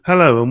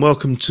Hello and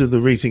welcome to the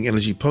Rethink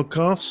Energy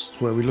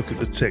podcast, where we look at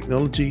the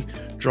technology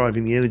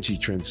driving the energy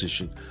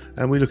transition,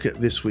 and we look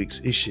at this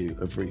week's issue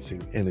of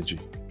Rethink Energy.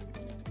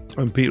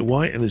 I'm Peter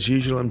White, and as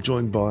usual I'm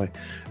joined by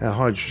our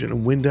hydrogen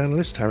and wind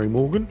analyst, Harry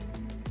Morgan.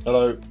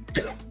 Hello.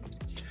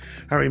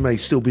 Harry may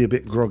still be a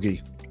bit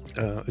groggy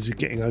as he's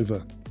getting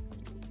over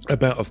a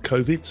bout of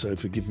COVID, so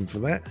forgive him for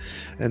that.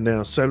 And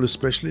our solar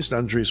specialist,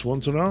 Andreas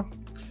Wantenaar.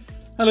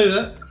 Hello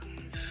there.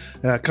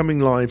 Coming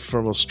live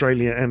from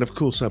Australia, and of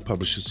course our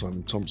publisher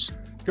Simon Thompson.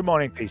 Good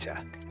morning,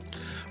 Peter.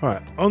 All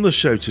right, on the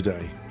show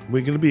today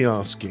we're going to be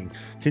asking,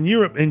 can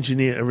Europe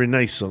engineer a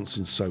renaissance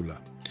in solar?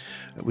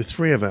 With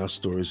three of our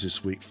stories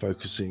this week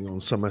focusing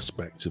on some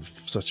aspect of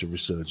such a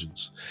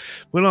resurgence.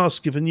 We'll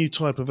ask if a new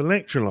type of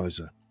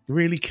electrolyser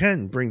really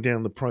can bring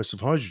down the price of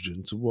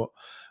hydrogen to what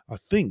I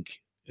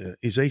think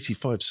is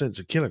 85 cents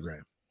a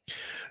kilogram.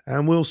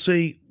 And we'll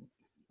see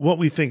what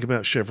we think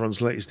about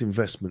Chevron's latest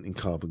investment in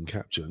carbon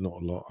capture.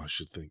 Not a lot, I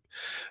should think.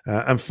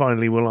 And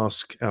finally, we'll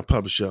ask our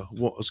publisher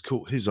what has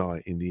caught his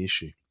eye in the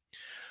issue.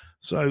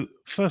 So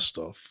first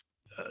off,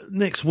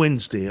 next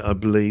Wednesday, I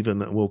believe,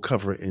 and we'll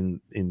cover it in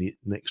the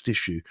next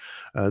issue,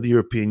 the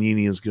European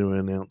Union is going to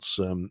announce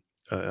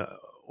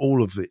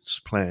all of its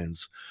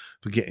plans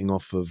for getting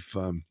off of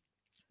for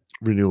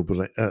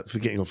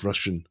getting off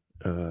Russian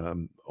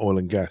oil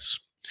and gas.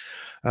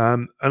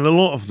 And a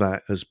lot of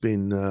that has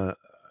been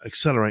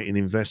accelerating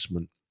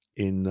investment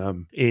in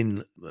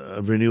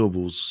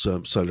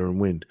renewables, solar and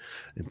wind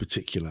in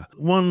particular.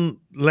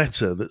 One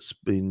letter that's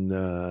been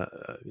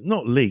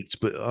not leaked,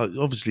 but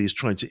obviously is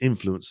trying to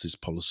influence this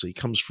policy,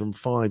 comes from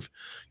 5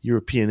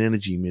 European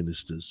energy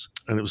ministers,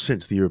 and it was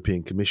sent to the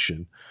European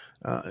Commission.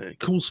 It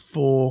calls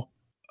for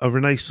a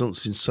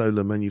renaissance in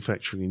solar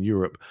manufacturing in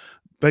Europe,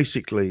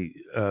 basically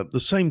the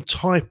same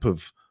type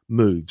of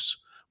moves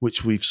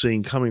which we've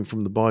seen coming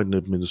from the Biden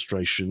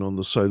administration on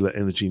the Solar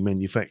Energy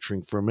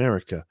Manufacturing for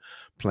America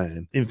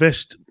plan.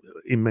 Invest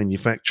in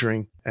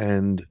manufacturing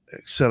and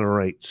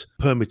accelerate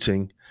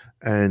permitting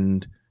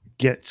and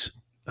get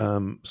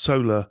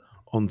solar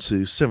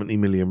onto 70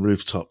 million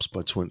rooftops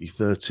by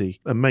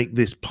 2030 and make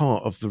this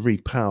part of the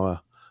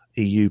Repower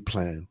EU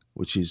plan,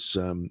 which is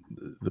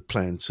the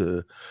plan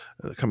to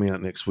coming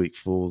out next week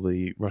for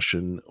the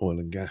Russian oil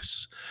and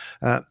gas.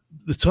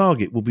 The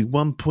target will be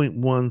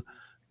 1.1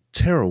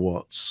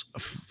 terawatts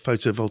of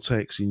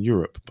photovoltaics in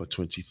Europe by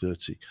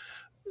 2030.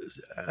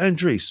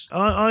 Andres,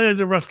 I had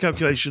a rough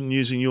calculation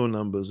using your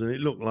numbers, and it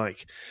looked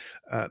like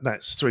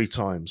that's 3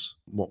 times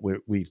what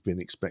we've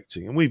been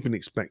expecting. And we've been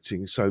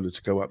expecting solar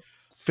to go up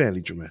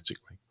fairly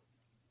dramatically.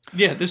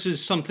 Yeah, this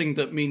is something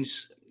that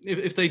means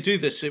if they do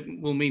this, it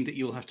will mean that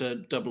you'll have to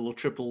double or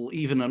triple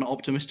even an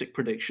optimistic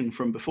prediction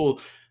from before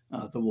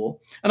the war.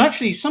 And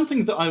actually,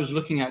 something that I was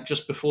looking at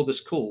just before this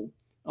call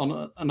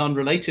on an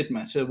unrelated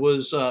matter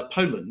was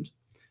Poland.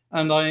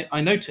 And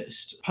I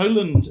noticed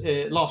Poland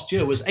last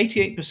year was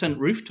 88%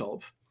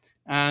 rooftop,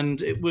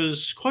 and it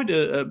was quite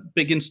a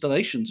big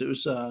installations. It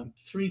was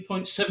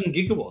 3.7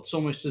 gigawatts,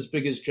 almost as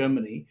big as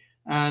Germany.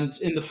 And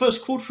in the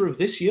first quarter of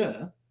this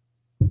year,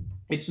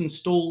 it's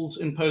installed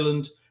in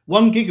Poland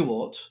 1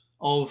 gigawatt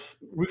of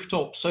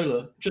rooftop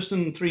solar just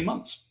in 3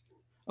 months,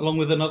 along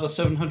with another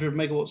 700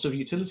 megawatts of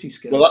utility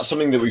scale. Well, that's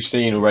something that we've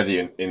seen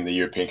already in the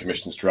European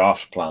Commission's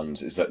draft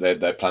plans, is that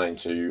they're planning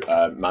to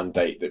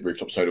mandate that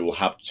rooftop solar will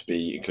have to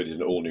be included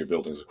in all new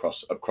buildings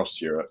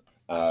across Europe.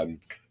 So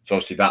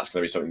obviously that's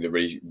going to be something that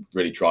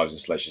really drives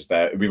installations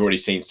there. We've already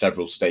seen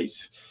several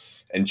states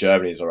in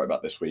Germany, as I wrote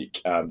about this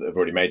week, that have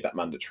already made that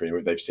mandatory.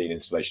 They've seen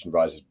installation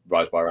rise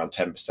by around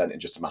 10% in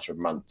just a matter of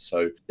months.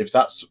 So if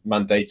that's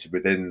mandated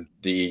within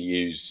the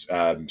EU's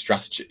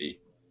strategy,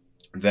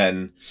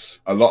 then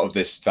a lot of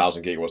this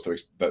 1,000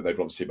 gigawatts that they'd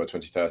want to see by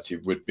 2030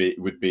 would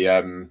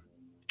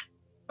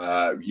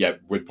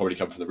probably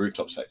come from the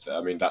rooftop sector.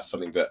 I mean, that's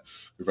something that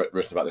we've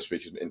written about this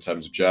week in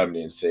terms of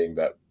Germany, and seeing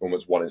that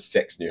almost 1 in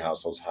 6 new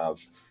households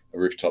have a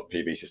rooftop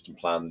PV system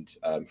planned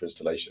for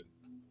installation.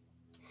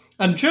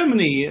 And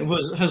Germany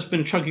has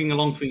been chugging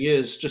along for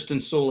years, just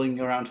installing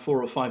around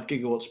 4 or 5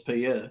 gigawatts per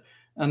year.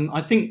 And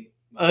I think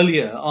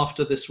earlier,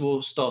 after this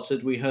war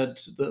started, we heard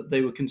that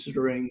they were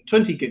considering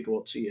 20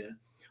 gigawatts a year.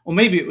 Or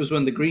maybe it was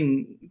when the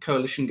Green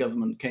Coalition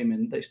government came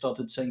in, they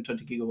started saying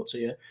 20 gigawatts a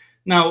year.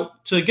 Now,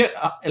 to get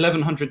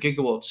 1,100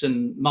 gigawatts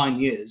in 9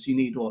 years, you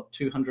need,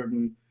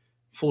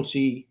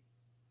 240...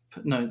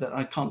 No, that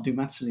I can't do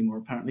maths anymore,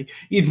 apparently.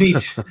 You'd need...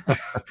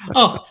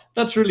 Oh,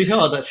 that's really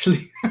hard,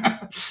 actually.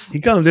 You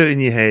can't do it in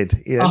your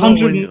head. Yeah,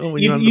 you'd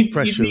need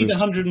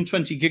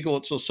 120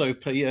 gigawatts or so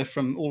per year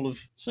from all of...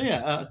 So,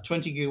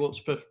 20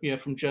 gigawatts per year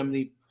from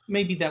Germany.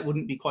 Maybe that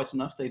wouldn't be quite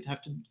enough. They'd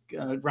have to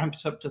ramp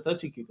it up to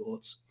 30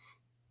 gigawatts.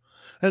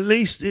 At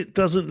least it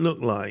doesn't look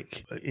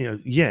like,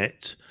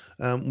 yet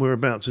we're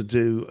about to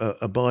do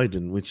a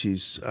Biden, which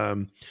is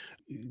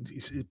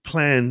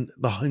plan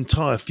the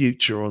entire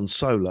future on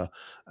solar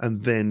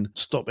and then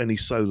stop any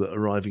solar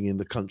arriving in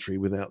the country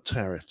without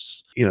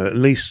tariffs. At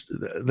least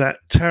that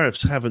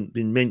tariffs haven't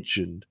been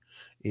mentioned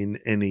in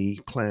any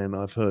plan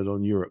I've heard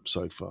on Europe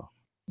so far.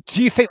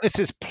 Do you think this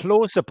is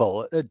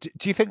plausible?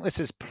 Do you think this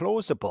is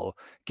plausible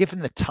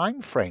given the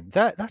time frame?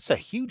 That's a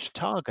huge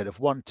target of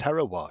 1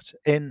 terawatt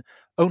in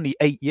only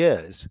 8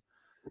 years.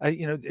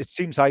 It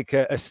seems like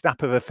a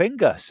snap of a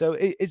finger. So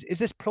is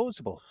this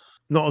plausible?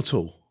 Not at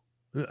all.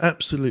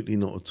 Absolutely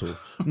not at all.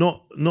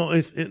 Not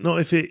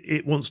if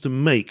it wants to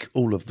make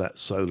all of that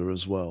solar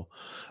as well.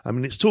 I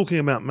mean, it's talking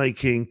about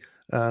making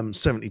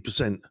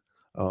 70%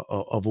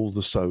 of all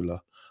the solar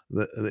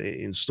that it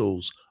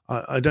installs.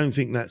 I don't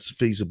think that's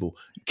feasible.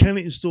 Can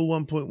it install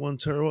 1.1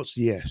 terawatts?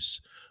 Yes.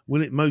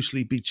 Will it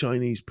mostly be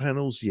Chinese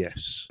panels?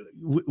 Yes.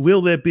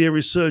 Will there be a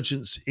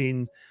resurgence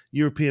in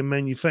European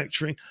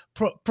manufacturing?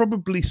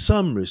 Probably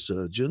some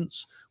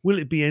resurgence. Will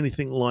it be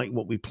anything like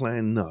what we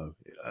plan? No.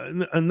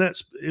 And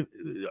that's,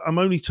 I'm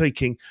only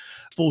taking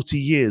 40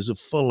 years of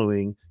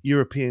following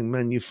European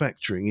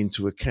manufacturing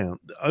into account.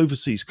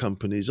 Overseas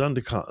companies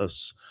undercut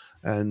us,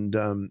 and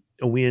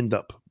we end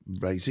up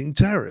raising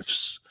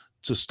tariffs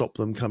to stop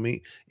them coming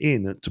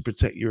in to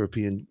protect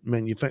European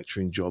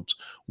manufacturing jobs.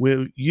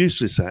 We're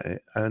useless at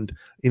it, and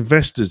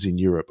investors in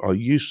Europe are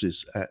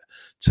useless at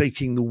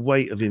taking the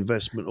weight of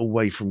investment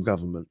away from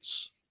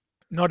governments.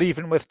 Not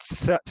even with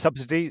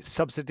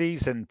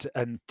subsidies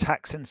and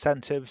tax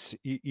incentives,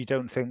 you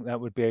don't think that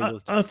would be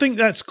able to? I think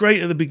that's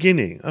great at the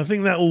beginning. I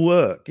think that will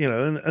work,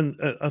 and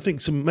I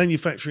think some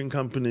manufacturing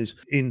companies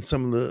in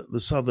some of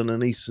the southern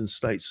and eastern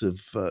states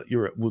of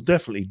Europe will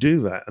definitely do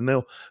that, and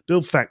they'll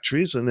build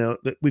factories, and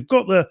we've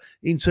got the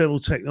internal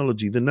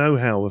technology, the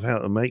know-how of how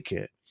to make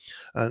it.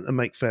 And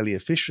make fairly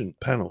efficient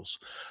panels.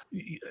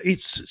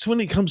 It's when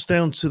it comes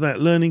down to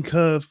that learning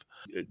curve,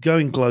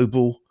 going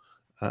global,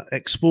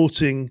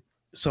 exporting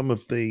some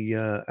of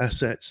the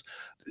assets.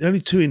 The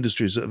only two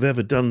industries that have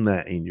ever done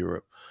that in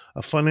Europe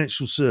are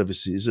financial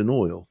services and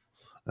oil.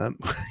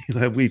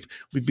 We've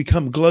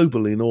become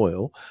global in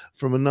oil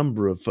from a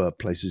number of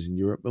places in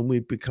Europe, and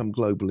we've become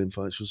global in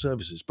financial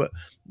services, but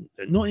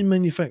not in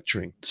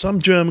manufacturing. Some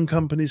German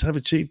companies have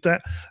achieved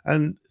that,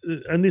 and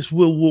this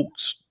will walk.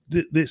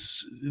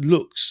 This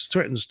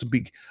threatens to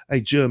be a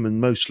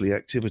German mostly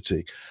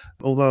activity,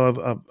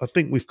 although I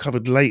think we've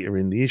covered later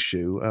in the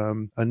issue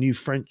a new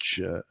French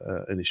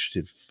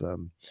initiative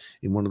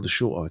in one of the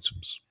short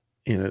items.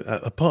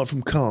 Apart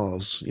from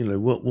cars,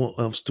 what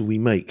else do we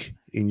make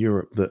in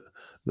Europe that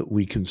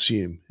we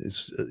consume?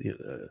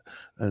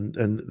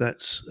 And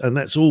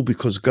that's all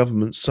because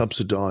governments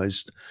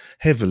subsidised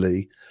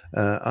heavily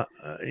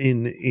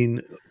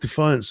in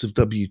defiance of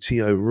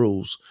WTO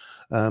rules.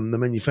 The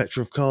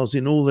manufacture of cars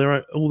in all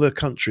their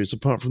countries,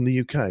 apart from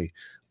the UK,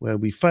 where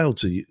we failed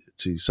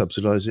to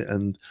subsidise it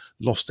and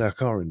lost our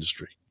car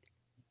industry.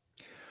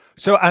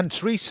 So,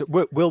 Andries,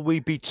 will we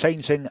be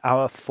changing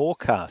our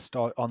forecast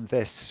on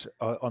this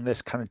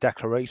kind of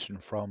declaration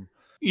from?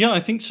 Yeah, I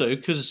think so,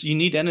 because you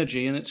need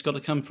energy and it's got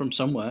to come from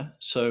somewhere.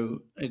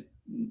 So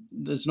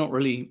there's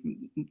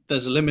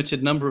a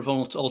limited number of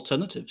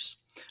alternatives.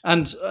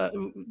 And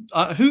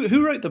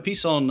who wrote the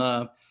piece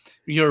on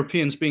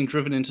Europeans being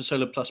driven into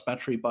solar plus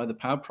battery by the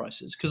power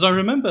prices? Because I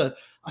remember,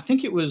 I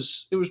think it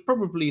was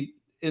probably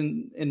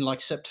in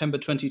like September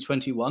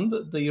 2021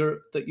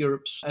 that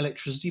Europe's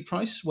electricity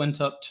price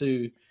went up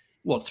to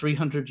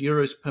 300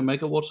 euros per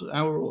megawatt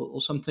hour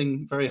or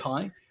something very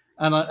high.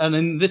 And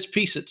in this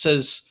piece it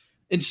says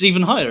it's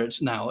even higher.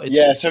 So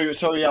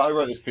I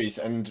wrote this piece,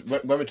 and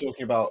when we're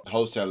talking about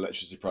wholesale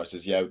electricity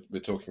prices, we're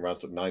talking around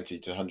sort of 90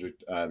 to 100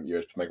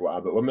 euros per megawatt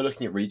hour. But when we're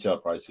looking at retail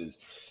prices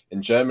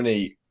in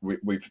Germany,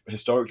 we've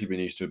historically been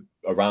used to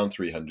around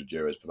 300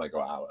 euros per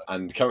megawatt hour,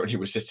 and currently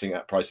we're sitting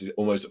at prices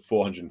almost at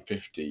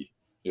 450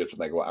 euros per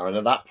megawatt hour. And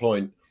at that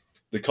point,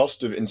 the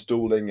cost of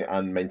installing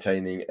and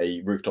maintaining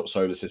a rooftop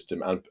solar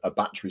system and a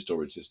battery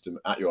storage system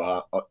at your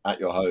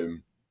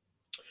home,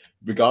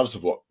 regardless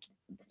of what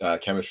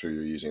chemistry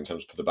you're using in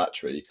terms of the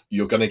battery,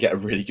 you're going to get a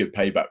really good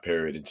payback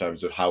period in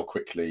terms of how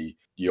quickly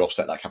you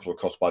offset that capital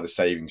cost by the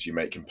savings you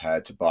make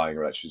compared to buying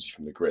electricity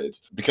from the grid.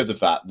 Because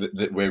of that,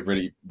 we're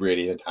really,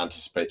 really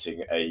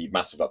anticipating a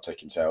massive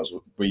uptake in sales.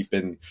 We've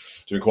been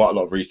doing quite a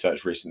lot of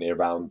research recently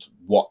around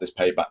what this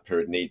payback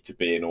period needs to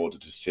be in order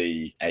to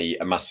see a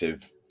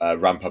massive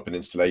ramp up in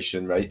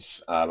installation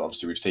rates.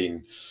 Obviously, we've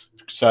seen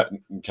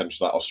certain countries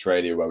like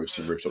Australia where we've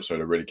seen rooftop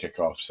solar really kick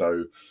off.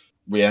 So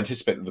we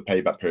anticipate that the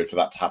payback period for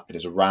that to happen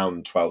is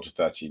around 12 to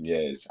 13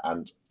 years.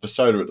 And for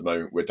solar at the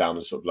moment, we're down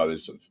as sort of low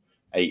as sort of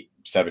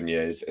 8-7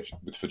 years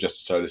for just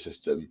a solar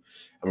system.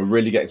 And we're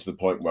really getting to the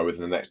point where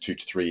within the next 2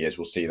 to 3 years,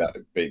 we'll see that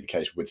being the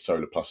case with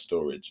solar plus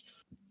storage.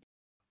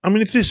 I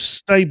mean, if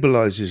this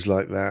stabilizes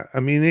like that,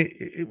 I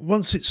mean,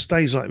 once it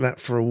stays like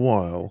that for a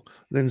while,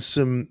 then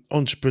some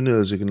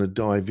entrepreneurs are going to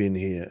dive in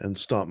here and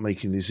start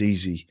making this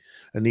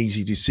an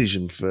easy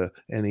decision for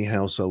any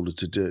householder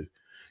to do.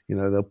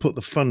 They'll put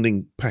the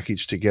funding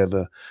package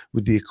together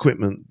with the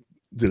equipment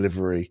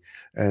delivery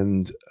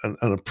and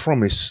a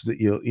promise that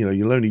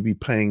you'll only be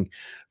paying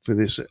for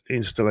this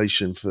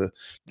installation for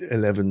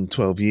 11,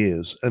 12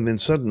 years. And then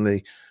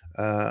suddenly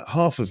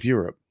half of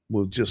Europe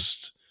will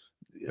just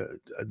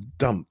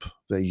dump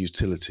their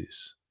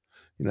utilities.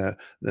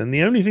 And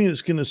the only thing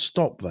that's going to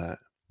stop that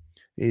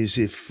is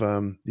if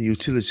the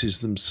utilities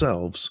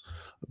themselves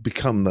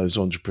become those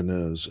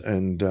entrepreneurs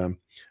and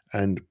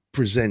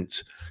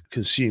present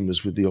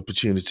consumers with the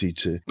opportunity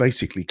to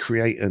basically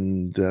create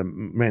and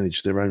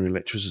manage their own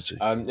electricity.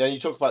 Yeah, you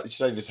talk about, you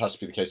say this has to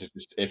be the case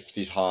if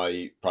these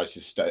high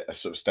prices are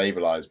sort of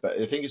stabilised, but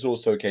I think it's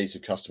also a case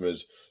of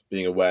customers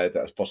being aware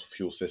that a fossil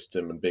fuel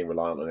system and being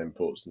reliant on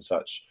imports and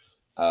such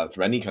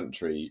from any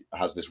country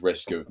has this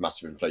risk of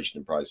massive inflation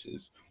in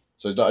prices.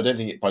 So it's not, I don't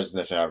think prices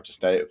necessarily have to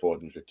stay at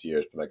 450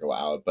 euros per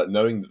megawatt hour, but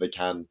knowing that they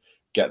can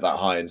get that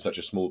high in such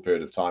a small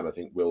period of time, I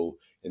think will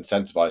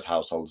incentivise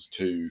households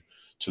to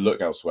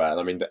look elsewhere. And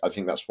I mean, I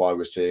think that's why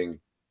we're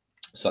seeing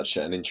such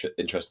an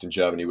interest in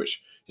Germany,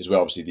 which is where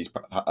obviously these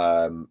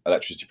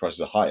electricity prices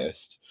are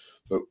highest.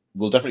 But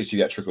we'll definitely see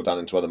that trickle down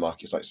into other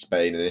markets like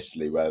Spain and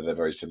Italy, where they're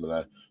very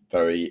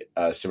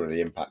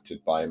similarly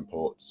impacted by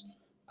imports.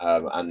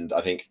 And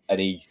I think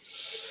any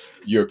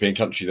European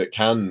country that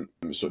can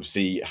sort of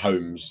see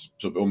homes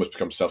sort of almost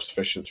become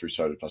self-sufficient through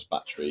solar plus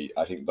battery,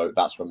 I think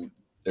that's when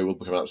it will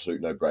become an absolute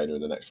no-brainer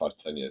in the next 5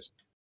 to 10 years.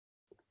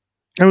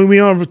 I mean, we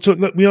are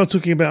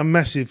talking about a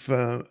massive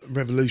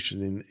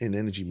revolution in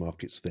energy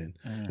markets then.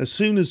 As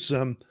soon as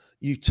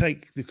you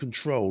take the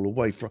control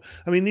away from,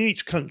 I mean, in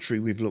each country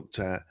we've looked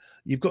at,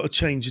 you've got to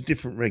change a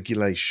different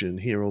regulation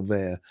here or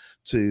there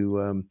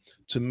to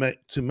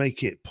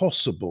make it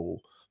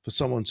possible for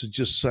someone to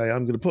just say,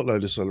 I'm going to put a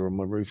load of solar on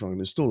my roof, I'm going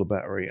to install a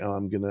battery, and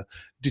I'm going to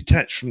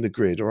detach from the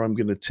grid, or I'm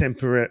going to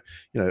temper it,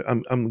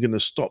 I'm going to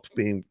stop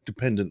being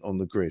dependent on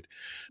the grid.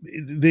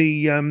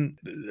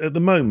 At the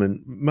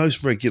moment,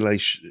 most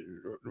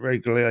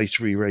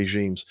regulatory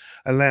regimes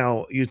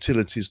allow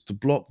utilities to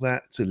block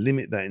that, to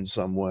limit that in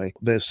some way.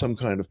 There's some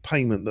kind of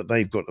payment that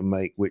they've got to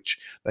make, which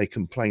they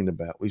complain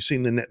about. We've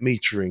seen the net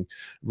metering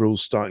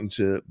rules starting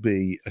to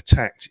be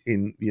attacked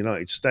in the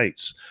United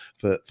States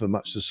for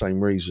much the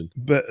same reason.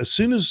 But as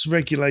soon as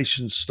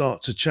regulations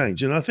start to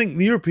change, and I think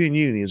the European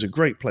Union is a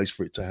great place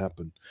for it to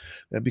happen,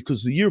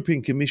 because the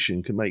European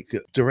Commission can make a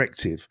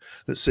directive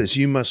that says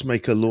you must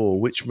make a law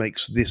which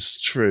makes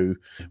this true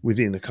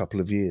within a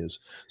couple of years.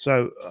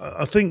 So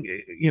I think,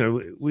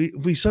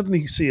 we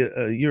suddenly see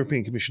a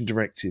European Commission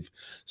directive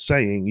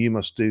saying you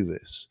must do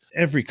this.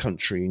 Every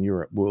country in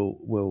Europe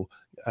will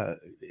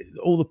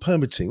all the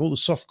permitting, all the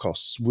soft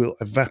costs will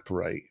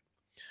evaporate,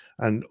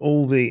 and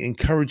all the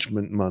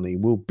encouragement money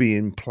will be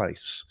in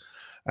place.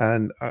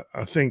 And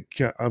I think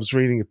I was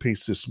reading a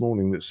piece this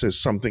morning that says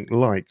something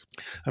like,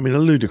 a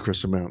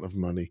ludicrous amount of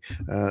money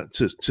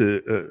to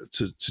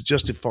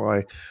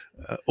justify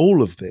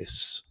all of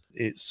this.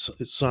 It's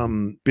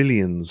some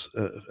billions,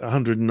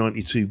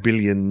 192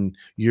 billion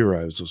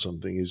euros or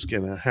something is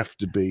going to have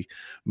to be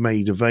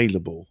made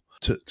available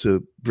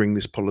to bring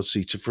this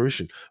policy to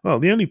fruition. Well,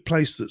 the only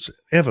place that's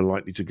ever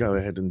likely to go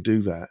ahead and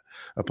do that,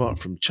 apart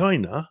from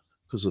China,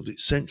 because of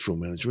its central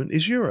management,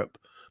 is Europe,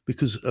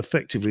 because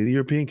effectively the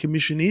European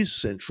Commission is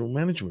central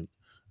management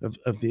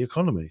of the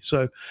economy.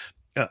 So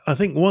I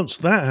think once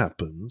that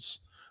happens,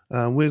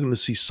 we're going to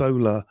see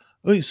solar,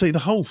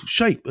 the whole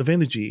shape of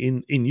energy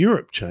in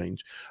Europe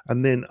change,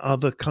 and then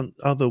other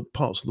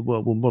parts of the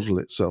world will model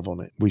itself on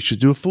it. We should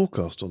do a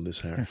forecast on this,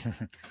 Harry.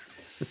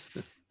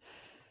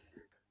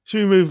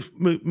 Should we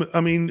move?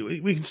 I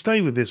mean, we can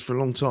stay with this for a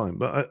long time,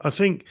 but I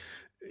think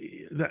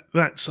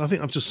that's. I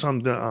think I've just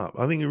summed that up.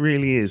 I think it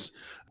really is.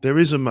 There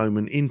is a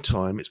moment in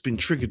time. It's been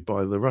triggered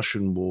by the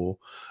Russian war.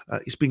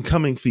 It's been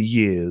coming for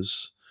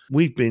years.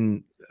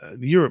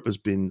 Europe has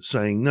been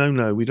saying,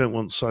 no, we don't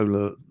want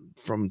solar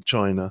from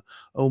China.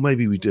 Oh,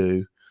 maybe we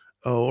do.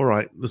 Oh, all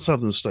right, the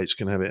southern states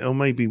can have it. Oh,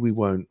 maybe we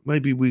won't.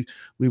 Maybe we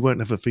won't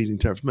have a feed-in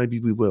tariff. Maybe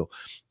we will.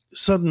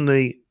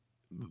 Suddenly,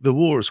 the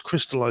war has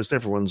crystallized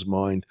everyone's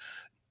mind.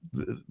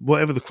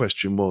 Whatever the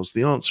question was,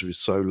 the answer is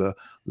solar.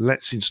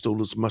 Let's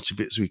install as much of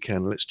it as we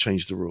can. Let's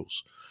change the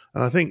rules.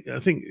 And I think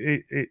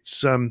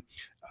it's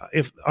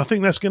I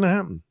think that's going to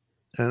happen.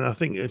 And I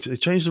think if they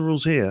change the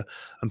rules here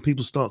and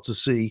people start to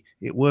see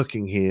it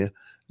working here,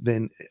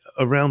 then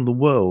around the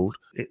world,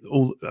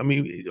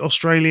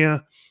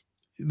 Australia,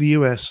 the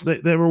US,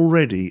 they're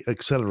already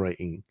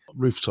accelerating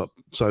rooftop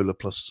solar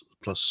plus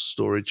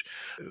storage.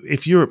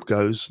 If Europe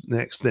goes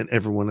next, then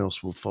everyone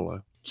else will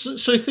follow.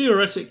 So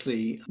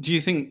theoretically, do you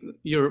think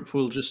Europe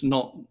will just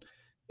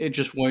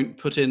won't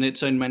put in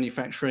its own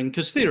manufacturing?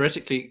 Because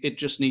theoretically, it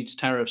just needs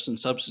tariffs and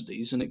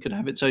subsidies, and it could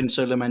have its own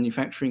solar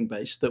manufacturing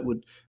base that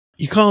would...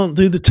 You can't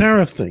do the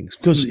tariff things,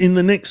 because in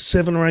the next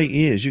 7 or 8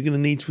 years, you're going to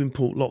need to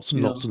import lots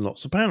and lots and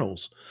lots of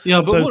panels.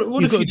 Yeah, but so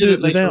what if you do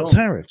it without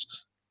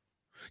tariffs?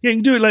 Yeah, you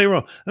can do it later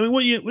on. I mean,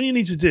 what you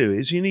need to do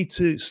is you need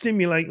to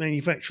stimulate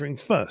manufacturing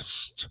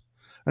first.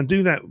 And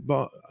do that,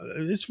 but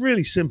it's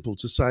really simple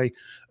to say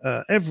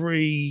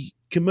every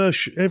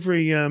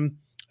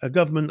a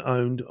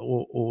government-owned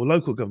or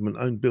local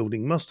government-owned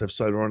building must have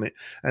solar on it,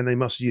 and they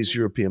must use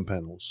European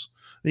panels.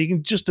 And you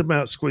can just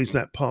about squeeze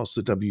that past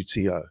the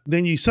WTO.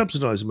 Then you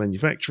subsidise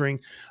manufacturing,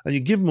 and you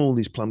give them all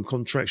these plum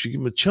contracts. You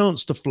give them a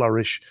chance to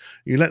flourish.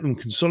 You let them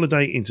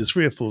consolidate into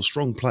 3 or 4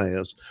 strong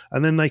players,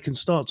 and then they can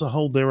start to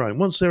hold their own.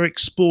 Once they're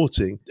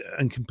exporting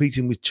and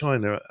competing with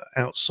China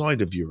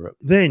outside of Europe,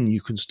 then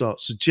you can start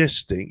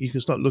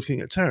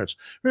looking at tariffs.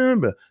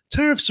 Remember,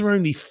 tariffs are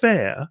only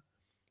fair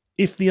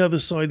if the other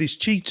side is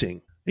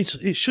cheating.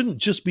 It shouldn't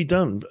just be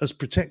done as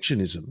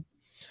protectionism.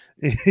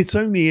 It's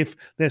only if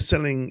they're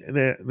selling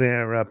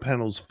their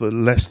panels for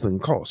less than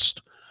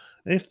cost.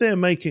 If they're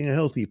making a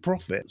healthy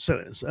profit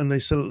and they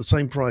sell at the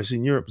same price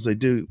in Europe as they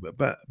do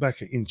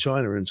back in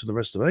China and to the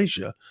rest of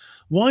Asia,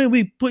 why are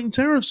we putting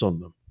tariffs on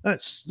them?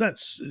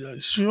 That's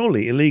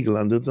surely illegal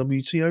under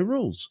WTO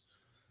rules.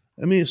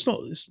 I mean,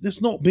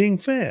 it's not being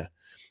fair.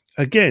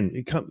 Again,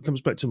 it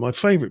comes back to my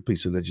favourite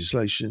piece of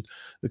legislation.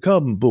 The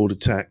carbon border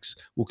tax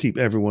will keep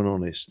everyone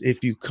honest.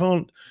 If you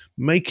can't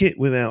make it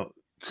without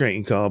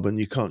creating carbon,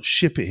 you can't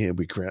ship it here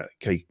with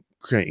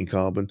creating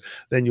carbon,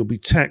 then you'll be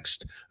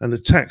taxed, and the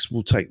tax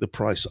will take the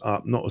price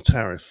up, not a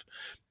tariff.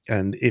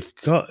 And if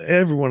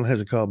everyone has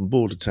a carbon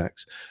border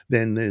tax,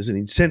 then there's an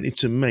incentive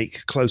to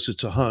make closer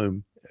to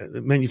home.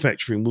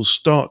 Manufacturing will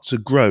start to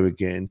grow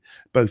again,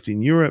 both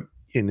in Europe,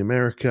 in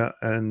America,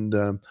 and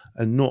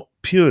not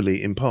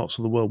purely in parts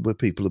of the world where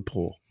people are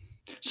poor.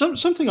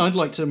 Something I'd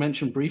like to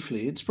mention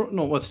briefly, it's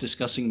not worth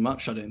discussing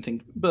much, I don't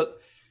think, but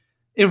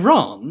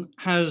Iran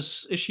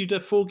has issued a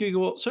 4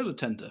 gigawatt solar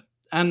tender.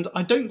 And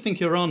I don't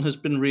think Iran has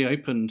been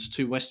reopened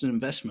to Western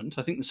investment.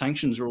 I think the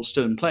sanctions are all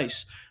still in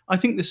place. I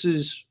think this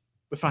is,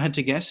 if I had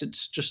to guess,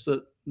 it's just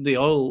that the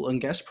oil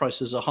and gas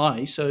prices are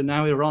high. So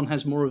now Iran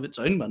has more of its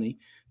own money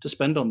to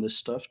spend on this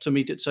stuff to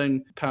meet its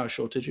own power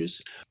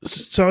shortages.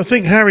 So I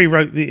think Harry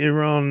wrote the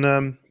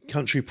Iran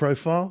country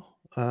profile,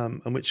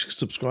 and which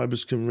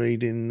subscribers can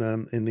read in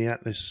the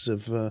atlas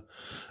of the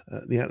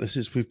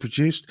atlases we've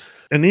produced.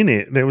 And in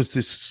it, there was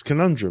this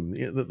conundrum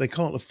that they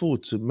can't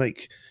afford to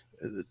make.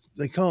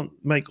 They can't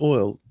make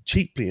oil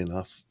cheaply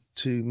enough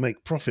to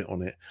make profit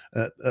on it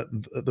at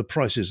the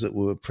prices that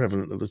were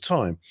prevalent at the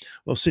time.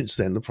 Well, since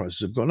then, the prices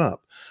have gone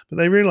up. But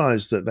they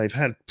realised that they've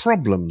had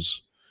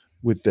problems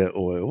with their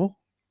oil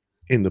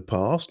in the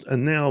past,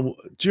 and now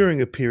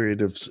during a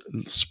period of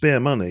spare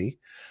money,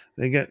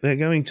 they're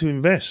going to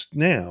invest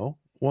now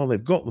while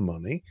they've got the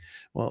money,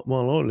 while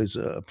oil is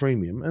a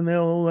premium, and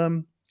they'll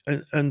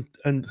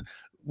and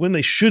when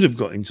they should have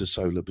got into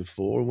solar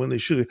before, and when they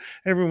should have,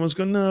 everyone's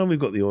gone, no, we've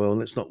got the oil,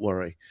 let's not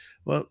worry.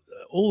 Well,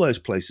 all those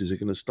places are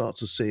going to start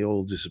to see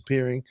oil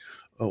disappearing,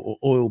 or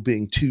oil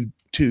being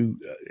too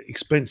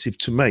expensive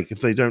to make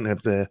if they don't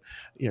have their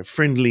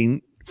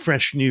friendly,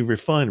 fresh new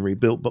refinery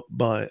built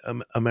by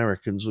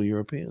Americans or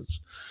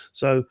Europeans.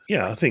 So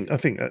yeah, I think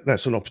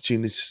that's an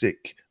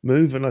opportunistic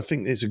move, and I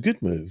think it's a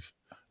good move.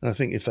 And I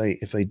think if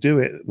they do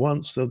it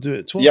once, they'll do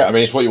it twice. Yeah, I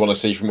mean, it's what you want to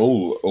see from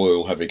all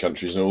oil-heavy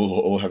countries and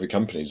all heavy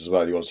companies as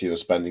well. You want to see them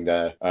spending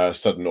their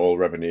sudden oil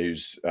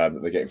revenues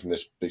that they're getting from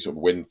this big sort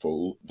of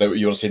windfall.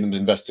 You want to see them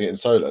investing it in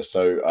solar.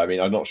 So, I mean,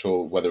 I'm not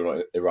sure whether or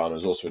not Iran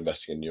is also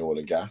investing in new oil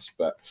and gas,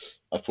 but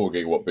a 4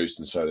 gigawatt boost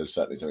in solar is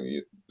certainly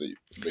something that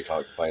we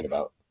can't complain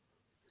about.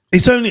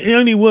 It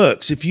only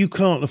works if you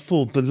can't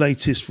afford the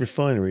latest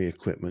refinery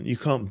equipment. You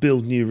can't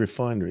build new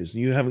refineries,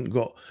 and you haven't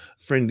got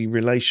friendly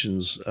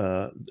relations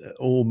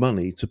or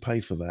money to pay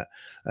for that.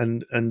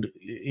 And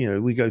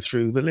we go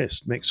through the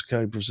list.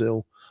 Mexico,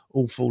 Brazil,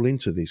 all fall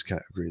into these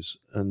categories,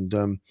 and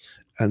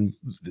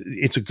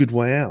it's a good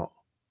way out.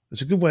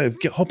 It's a good way of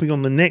hopping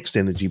on the next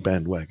energy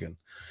bandwagon,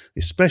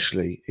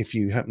 especially if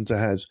you happen to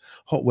have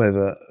hot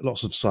weather,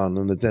 lots of sun,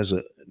 and a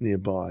desert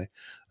nearby,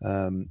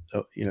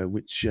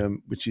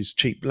 which is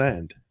cheap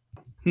land.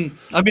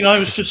 I mean, I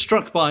was just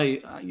struck by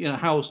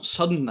how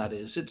sudden that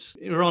is.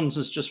 Iran's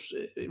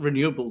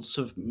renewables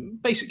have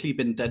basically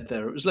been dead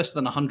there. It was less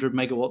than 100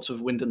 megawatts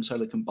of wind and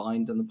solar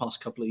combined in the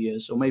past couple of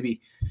years, or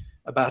maybe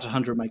about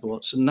 100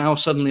 megawatts, and now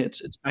suddenly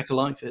it's back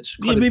alive. It's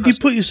quite if you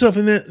put yourself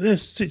in their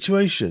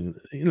situation,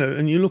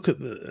 and you look at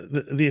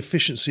the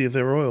efficiency of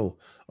their oil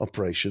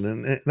operation,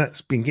 and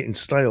that's been getting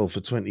stale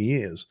for 20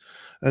 years,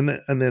 and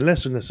they're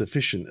less and less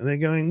efficient, and they're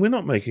going, we're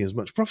not making as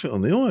much profit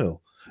on the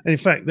oil. And in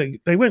fact,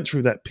 they went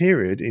through that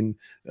period in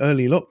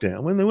early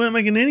lockdown when they weren't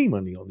making any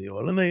money on the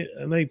oil, and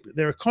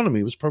their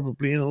economy was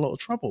probably in a lot of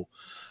trouble.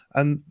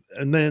 And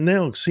they're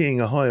now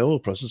seeing a high oil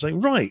price and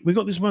saying, right, we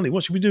got this money,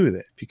 what should we do with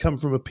it? If you come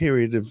from a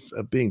period of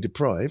being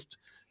deprived,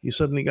 you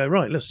suddenly go,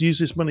 right, let's use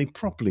this money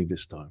properly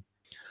this time.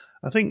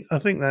 I think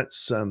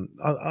that's,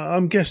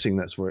 I'm guessing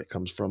that's where it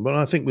comes from, but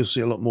I think we'll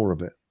see a lot more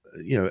of it.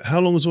 How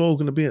long is oil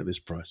going to be at this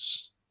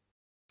price?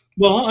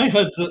 Well, I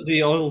heard that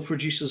the oil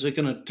producers are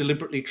going to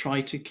deliberately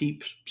try to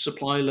keep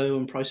supply low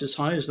and prices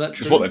high. Is that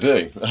true? It's what they're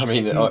doing. I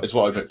mean, it's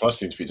what OPEC Plus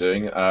seems to be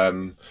doing.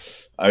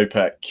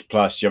 OPEC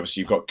Plus,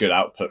 you've got good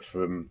output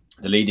from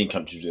the leading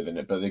countries within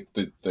it, but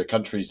the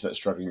countries that are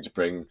struggling to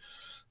bring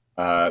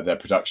their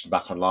production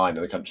back online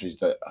are the countries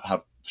that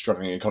have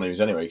struggling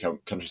economies anyway,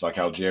 countries like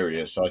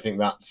Algeria. So I think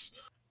that's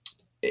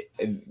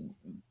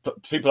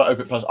people at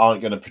OPEC Plus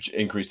aren't going to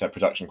increase their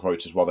production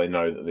quotas while they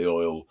know that the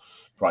oil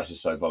price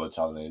is so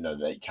volatile and they know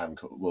that it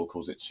will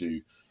cause it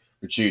to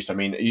reduce. I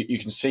mean, you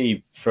can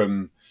see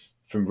from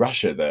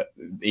Russia that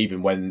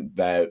even when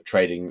they're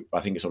trading, I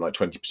think it's on like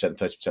 20%,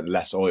 30%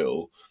 less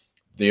oil,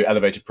 the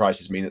elevated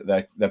prices mean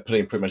that they're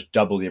pulling pretty much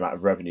double the amount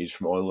of revenues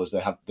from oil as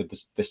they did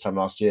this time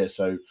last year.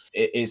 So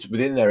it's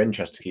within their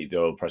interest to keep the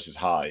oil prices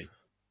high.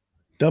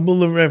 Double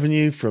the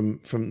revenue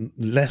from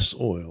less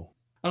oil.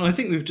 And I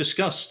think we've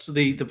discussed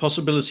the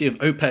possibility of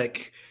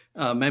OPEC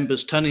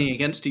members turning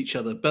against each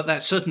other, but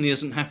that certainly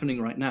isn't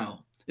happening right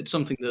now. It's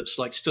something that's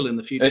like still in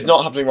the future. It's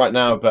not happening right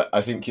now, but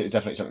I think it's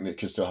definitely something that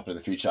could still happen in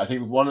the future. I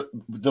think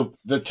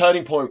the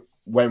turning point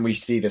when we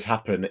see this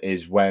happen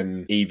is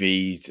when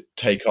EVs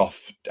take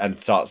off and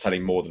start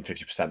selling more than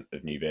 50%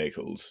 of new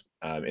vehicles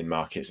in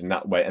markets in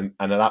that way. And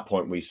at that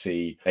point, we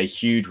see a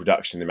huge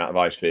reduction in the amount of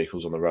ICE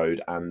vehicles on the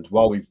road. And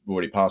while we've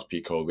already passed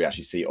peak oil, we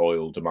actually see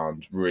oil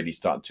demand really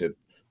start to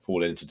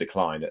fall into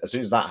decline. As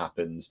soon as that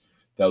happens,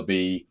 there'll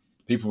be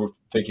people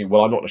thinking,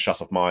 well, I'm not going to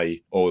shut off my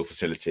oil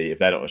facility if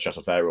they're not going to shut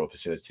off their oil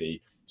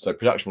facility. So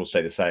production will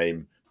stay the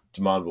same,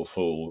 demand will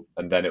fall,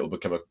 and then it will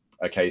become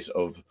a case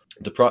of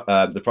the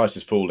price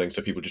is falling,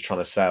 so people just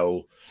trying to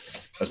sell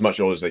as much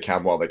oil as they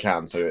can while they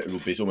can. So it will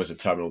be almost a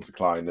terminal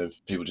decline of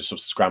people just sort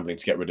of scrambling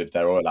to get rid of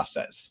their oil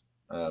assets.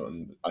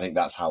 And I think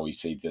that's how we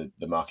see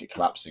the market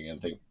collapsing. And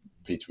I think,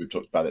 Peter, we've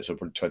talked about it, so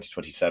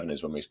 2027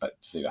 is when we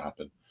expect to see that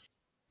happen.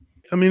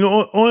 I mean,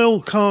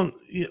 oil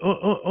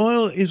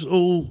is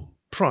all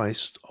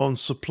priced on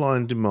supply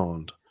and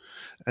demand.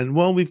 And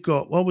while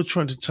we're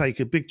trying to take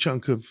a big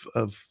chunk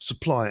of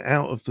supply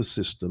out of the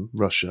system,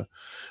 Russia,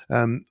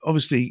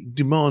 obviously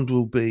demand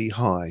will be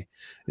high.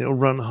 It'll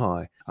run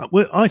high.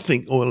 I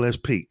think oil has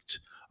peaked.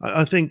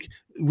 I think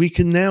we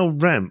can now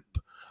ramp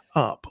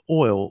up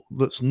oil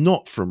that's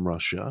not from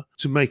Russia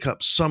to make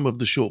up some of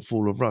the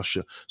shortfall of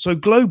Russia. So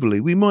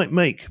globally, we might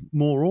make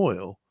more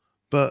oil,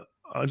 but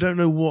I don't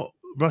know what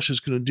Russia's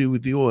going to do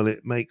with the oil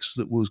it makes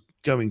that was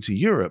going to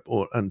Europe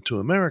and to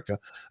America.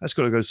 That's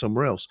got to go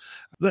somewhere else.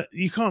 That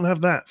you can't have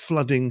that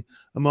flooding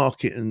a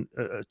market and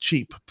a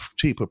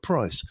cheaper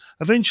price.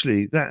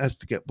 Eventually, that has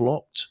to get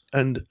blocked,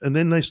 and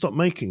then they stop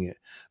making it.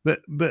 But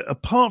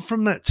apart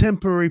from that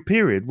temporary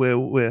period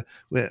where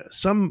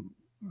some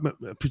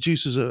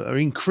producers are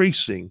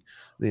increasing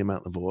the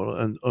amount of oil,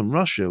 and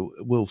Russia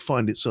will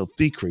find itself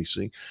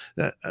decreasing,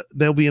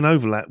 there'll be an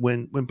overlap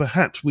when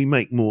perhaps we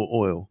make more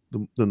oil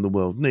than the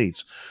world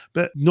needs,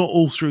 but not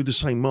all through the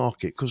same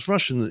market, because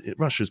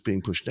Russia's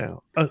being pushed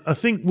out. I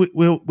think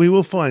we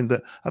will find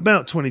that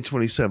about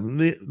 2027,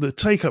 the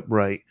take-up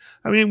rate,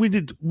 I mean, we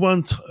did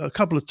a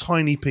couple of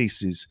tiny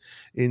pieces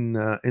in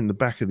the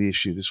back of the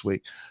issue this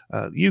week.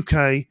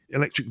 UK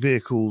electric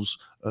vehicles,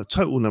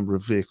 total number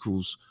of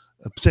vehicles,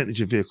 a percentage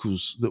of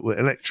vehicles that were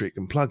electric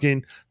and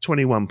plug-in,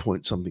 21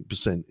 point something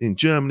percent. In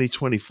Germany,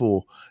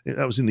 24.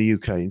 That was in the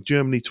UK. In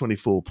Germany,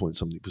 24 point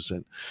something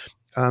percent.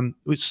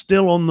 It's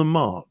still on the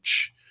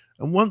march.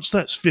 And once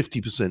that's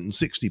 50% and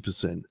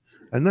 60%,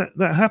 and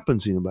that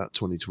happens in about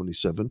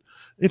 2027,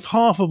 if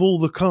half of all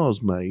the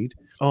cars made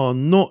are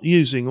not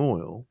using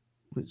oil,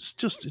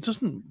 it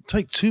doesn't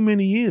take too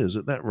many years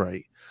at that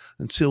rate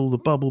until the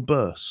bubble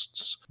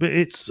bursts. But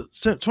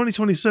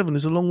 2027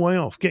 is a long way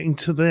off. Getting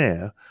to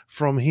there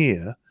from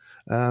here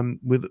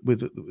with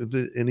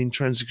an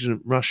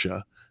intransigent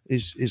Russia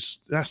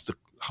that's the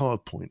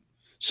hard point.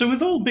 So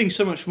with oil being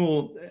so much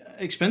more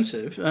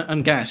expensive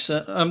and gas,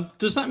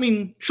 does that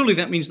mean, surely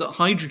that means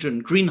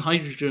that green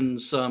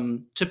hydrogen's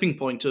tipping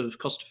point of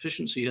cost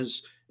efficiency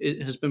has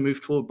been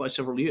moved forward by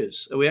several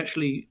years?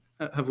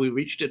 Have we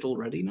reached it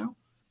already now?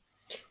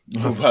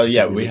 Well,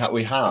 yeah, we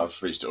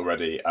have reached it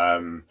already,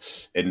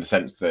 in the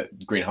sense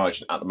that green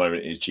hydrogen at the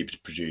moment is cheaper to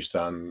produce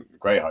than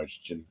grey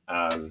hydrogen,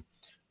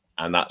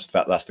 and that's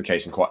the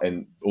case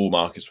in all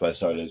markets where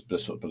solar is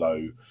sort of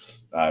below.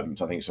 So I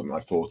think it's something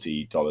like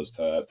 $40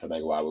 per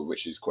megawatt hour,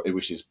 which is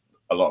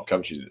a lot of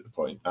countries at the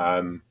point.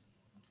 I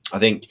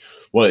think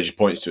what it just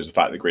points to is the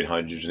fact that green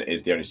hydrogen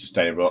is the only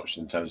sustainable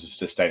option in terms of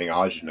sustaining a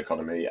hydrogen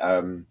economy.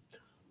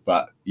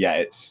 But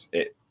yeah,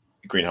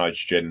 green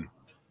hydrogen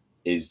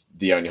is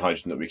the only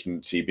hydrogen that we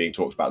can see being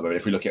talked about at the moment.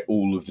 If we look at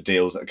all of the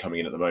deals that are coming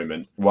in at the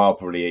moment, while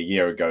probably a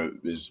year ago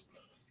it was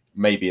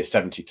maybe a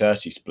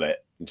 70-30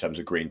 split in terms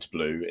of green to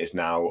blue, it's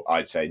now,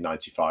 I'd say,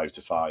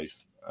 95-5.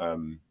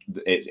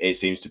 It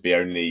seems to be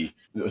only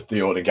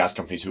the oil and gas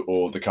companies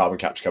or the carbon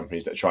capture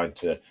companies that are trying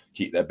to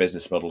keep their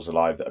business models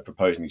alive that are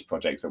proposing these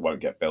projects that won't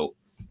get built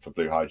for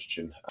blue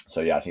hydrogen. So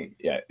yeah, I think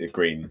the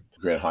green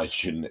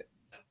hydrogen,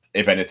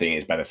 if anything,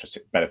 is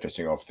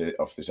benefiting off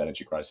this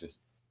energy crisis.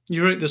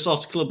 You wrote this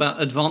article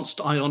about advanced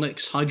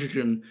ionics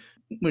hydrogen,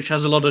 which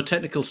has a lot of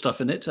technical stuff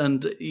in it,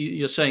 and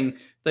you're saying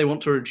they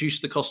want to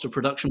reduce the cost of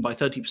production by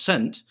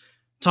 30%,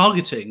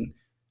 targeting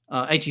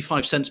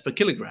 85 cents per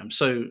kilogram.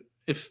 So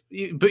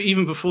But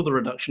even before the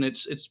reduction,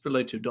 it's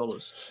below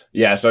 $2.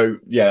 Yeah. So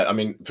yeah, I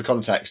mean, for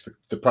context,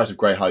 the price of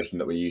grey hydrogen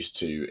that we're used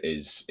to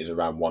is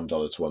around $1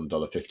 to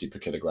 $1.50 per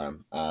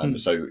kilogram.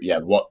 So yeah,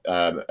 what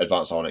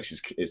Advanced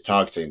Ionics is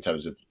targeting in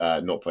terms of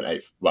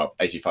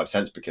 85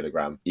 cents per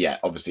kilogram. Yeah,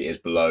 obviously is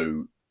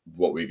below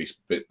what we've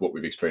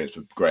experienced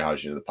with grey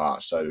hydrogen in the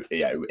past. So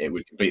yeah, it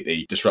would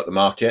completely disrupt the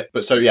market.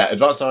 But so yeah,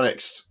 Advanced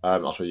Ionics,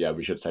 also yeah,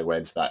 we should segue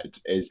into that. It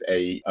is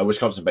a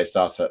Wisconsin-based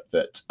startup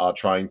that are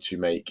trying to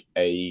make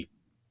an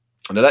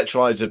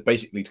electrolyzer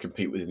basically to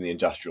compete within the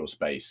industrial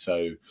space.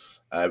 So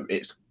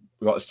we've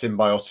got a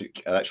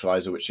symbiotic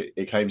electrolyzer, which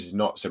it claims is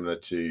not similar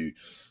to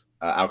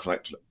alkaline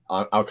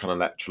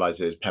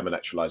electrolyzers, PEM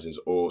electrolyzers,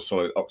 or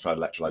solid oxide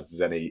electrolyzers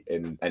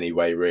in any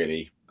way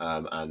really.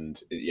 And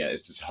yeah,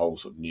 it's this whole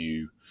sort of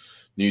new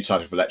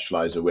type of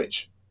electrolyzer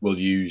which will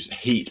use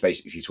heat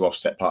basically to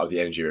offset part of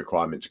the energy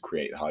requirement to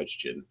create the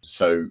hydrogen.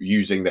 So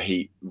using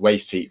the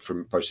waste heat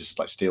from processes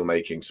like steel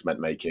making, cement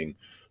making,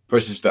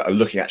 processes that are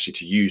looking actually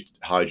to use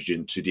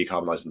hydrogen to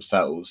decarbonize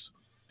themselves,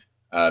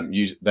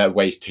 use their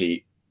waste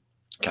heat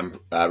can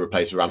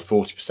replace around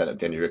 40% of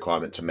the energy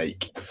requirement to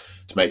make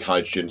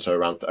hydrogen. So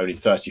around only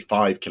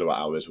 35 kilowatt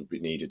hours would be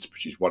needed to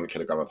produce 1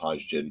 kilogram of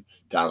hydrogen,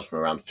 down from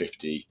around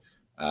 50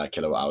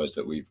 kilowatt hours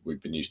that we've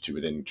been used to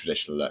within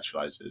traditional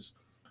electrolyzers.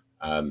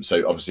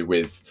 So obviously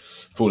with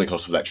falling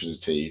cost of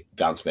electricity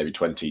down to maybe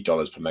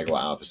 $20 per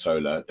megawatt hour for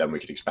solar, then we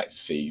could expect to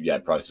see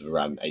prices of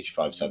around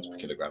 85 cents per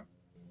kilogram.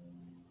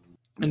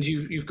 And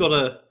you've got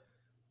a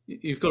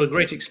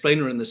great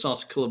explainer in this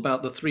article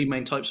about the three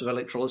main types of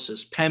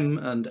electrolysis: PEM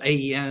and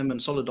AEM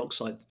and solid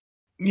oxide.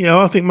 Yeah,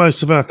 I think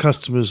most of our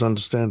customers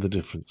understand the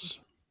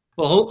difference.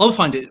 Well, I'll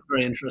find it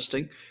very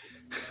interesting.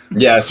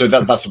 Yeah, so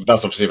that's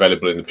obviously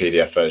available in the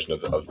PDF version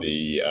of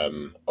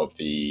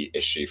the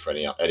issue for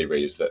any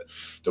readers. That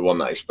the one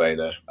that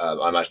explainer,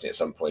 I imagine at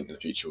some point in the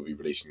future we'll be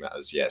releasing that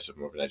as sort of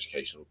more of an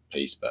educational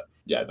piece. But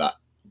yeah,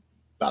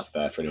 that's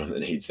there for anyone that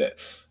needs it.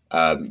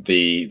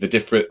 The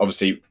different,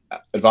 obviously,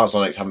 Advanced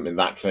Ionics haven't been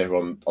that clear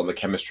on the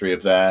chemistry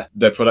of their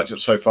products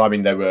so far. I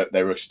mean, they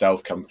were a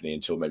stealth company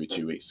until maybe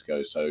 2 weeks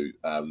ago. So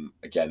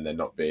again, they're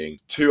not being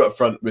too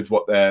upfront with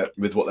what they're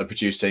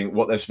producing.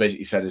 What they've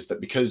basically said is that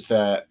because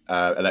their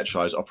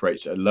electrolyzer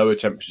operates at lower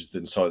temperatures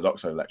than solid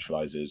oxide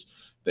electrolyzers,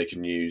 they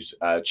can use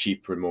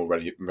cheaper and more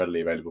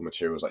readily available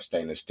materials like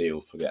stainless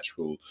steel for the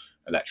actual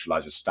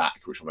electrolyzer stack,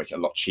 which will make it a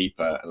lot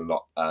cheaper and a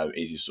lot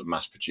easier to sort of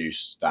mass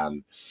produce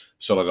than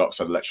solid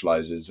oxide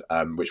electrolyzers,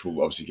 which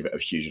will obviously give it a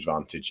huge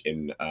advantage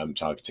in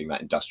targeting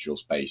that industrial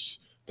space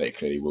that it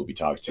clearly will be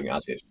targeting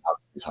as it's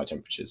targeting high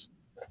temperatures.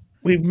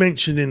 We've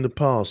mentioned in the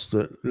past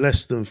that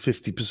less than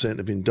 50%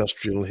 of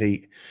industrial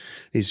heat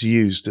is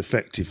used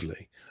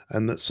effectively.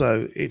 And that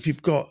so if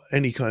you've got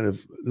any kind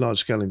of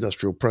large-scale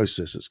industrial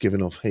process that's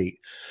giving off heat,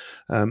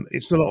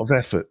 it's a lot of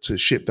effort to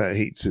ship that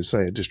heat to,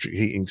 say, a district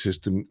heating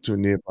system to a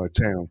nearby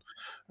town.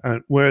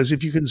 Whereas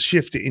if you can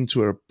shift it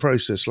into a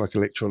process like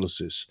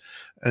electrolysis,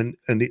 and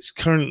it's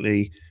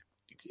currently,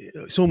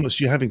 it's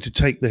almost you're having to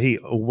take the heat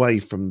away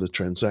from the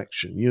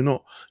transaction. You're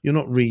not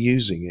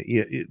reusing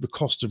it. The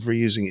cost of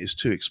reusing it is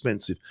too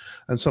expensive.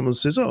 And someone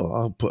says, "Oh,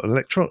 I'll put an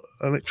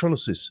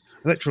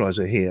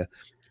electrolyzer here,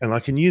 and I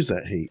can use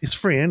that heat." It's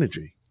free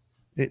energy.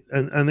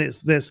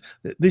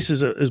 This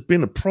has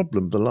been a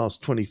problem the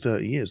last 20,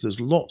 30 years.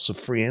 There's lots of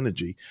free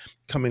energy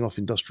coming off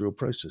industrial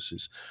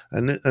processes,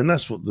 and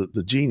that's what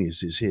the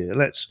genius is here.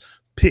 Let's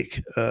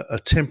pick a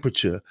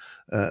temperature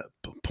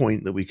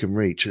point that we can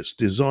reach. Let's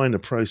design a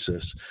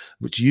process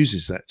which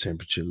uses that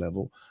temperature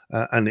level,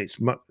 and it's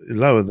much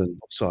lower than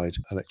oxide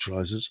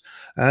electrolyzers.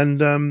 And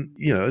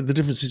the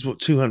difference is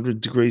 200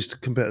 degrees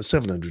compared to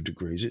 700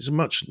 degrees. It's a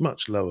much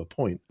lower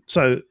point.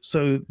 So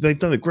they've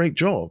done a great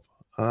job.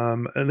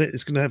 And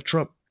it's going to have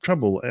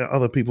trouble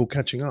other people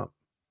catching up.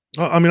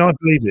 I mean, I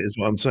believe it is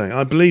what I'm saying.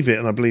 I believe it,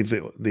 and I believe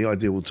that the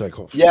idea will take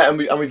off. Yeah, and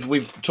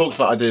we've talked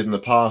about ideas in the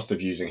past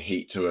of using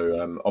heat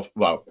to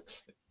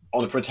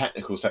for a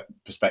technical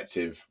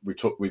perspective,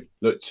 we've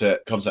looked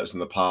at concepts in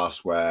the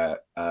past where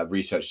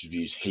researchers have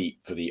used heat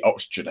for the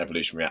oxygen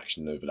evolution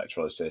reaction of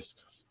electrolysis,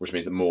 which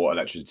means that more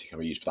electricity can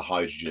be used for the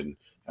hydrogen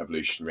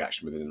evolution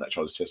reaction within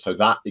electrolysis. So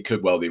that it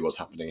could well be what's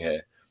happening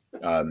here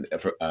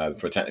for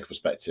a technical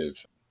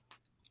perspective.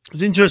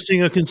 It's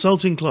interesting. A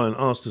consulting client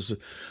asked us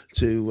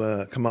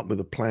to come up with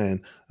a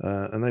plan,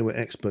 and they were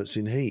experts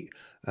in heat,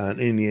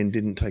 and in the end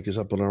didn't take us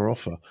up on our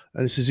offer.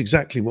 And this is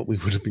exactly what we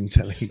would have been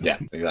telling them. Yeah,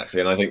 exactly.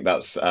 And I think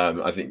that's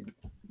I think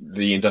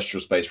the industrial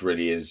space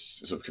really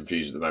is sort of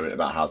confused at the moment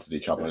about how to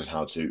decarbonize,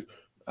 how to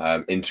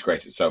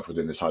integrate itself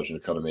within this hydrogen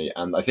economy.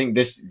 And I think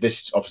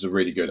this offers a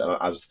really good,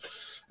 as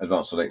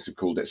Advanced Ionics have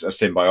called it, a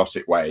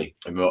symbiotic way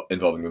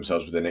involving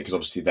themselves within it, because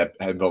obviously they're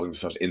involving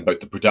themselves in both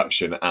the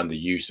production and the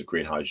use of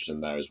green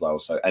hydrogen there as well.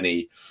 So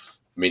even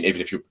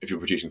if you're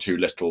producing too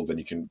little, then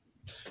you can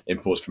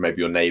import from maybe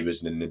your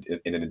neighbours in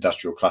an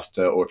industrial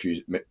cluster, or if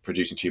you're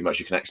producing too much,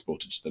 you can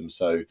export it to them.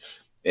 So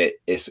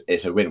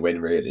it's a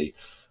win-win really.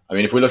 I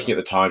mean, if we're looking at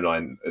the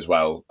timeline as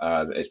well,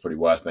 it's probably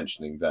worth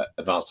mentioning that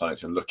Advanced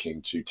Science are looking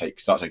to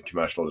start taking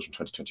commercial orders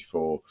from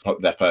 2024,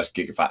 their first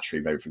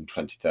gigafactory maybe from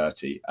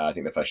 2030. I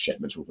think their first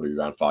shipments will probably be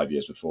around 5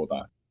 years before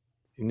that.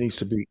 It needs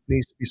to be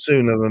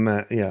sooner than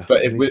that, yeah.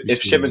 But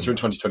if shipments are in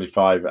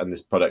 2025 and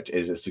this product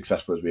is as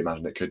successful as we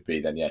imagine it could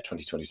be, then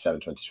 2027,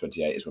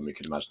 2028 is when we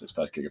can imagine its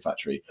first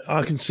gigafactory.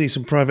 I can see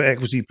some private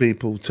equity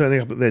people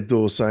turning up at their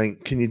door saying,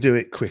 "Can you do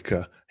it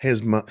quicker?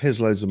 Here's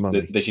loads of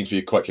money." They seem to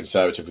be quite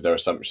conservative with their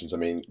assumptions. I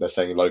mean, they're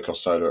saying low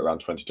cost solar at around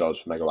 $20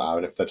 per megawatt hour,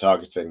 and if they're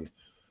targeting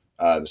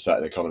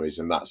certain economies,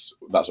 and that's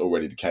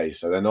already the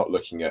case. So they're not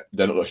looking at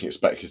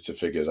speculative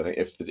figures. I think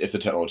if the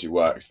technology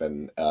works,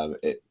 then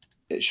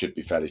it should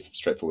be fairly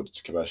straightforward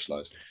to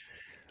commercialize.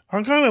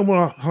 I kind of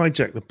want to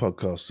hijack the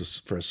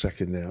podcast for a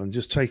second now and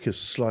just take us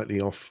slightly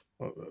off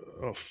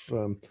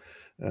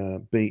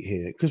beat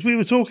here, because we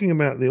were talking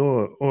about the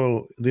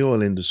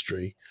oil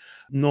industry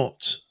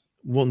not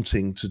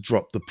wanting to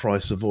drop the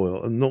price of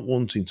oil and not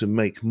wanting to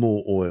make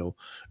more oil,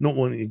 not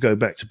wanting to go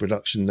back to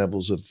production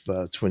levels of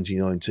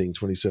 2019,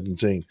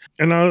 2017.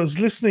 And I was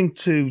listening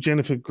to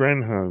Jennifer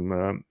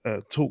Granholm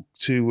talk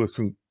to a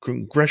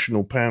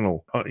congressional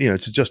panel, to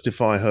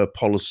justify her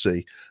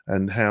policy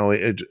and how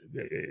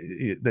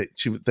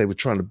they were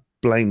trying to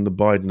blame the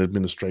Biden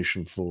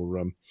administration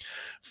for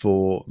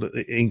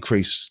the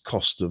increased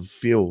cost of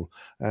fuel,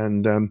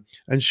 and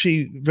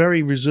she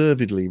very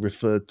reservedly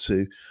referred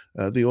to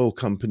the oil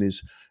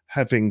companies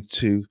having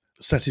to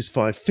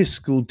satisfy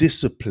fiscal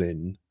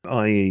discipline,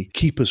 i.e.,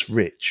 keep us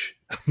rich,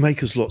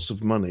 make us lots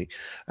of money,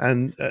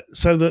 and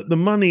so that the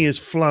money is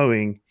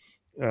flowing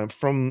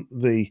from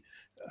the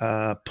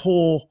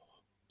poor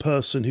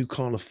person who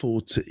can't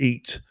afford to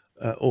eat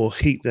or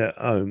heat their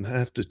own,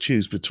 have to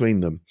choose between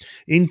them,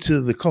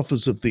 into the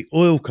coffers of the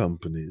oil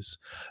companies,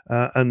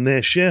 and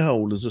their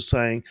shareholders are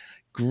saying,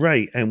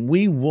 great, and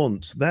we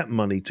want that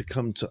money to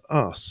come to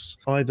us,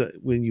 either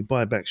when you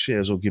buy back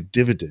shares or give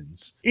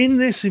dividends. In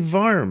this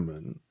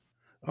environment,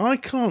 I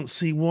can't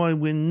see why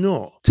we're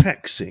not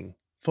taxing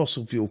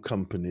fossil fuel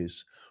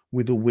companies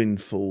with a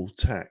windfall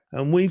tax.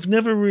 And we've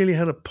never really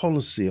had a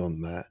policy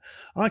on that.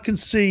 I can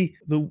see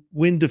the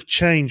wind of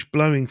change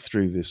blowing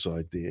through this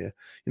idea.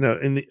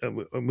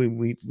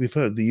 We've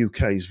heard the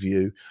UK's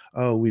view,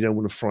 we don't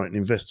want to frighten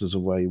investors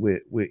away.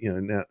 We're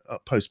now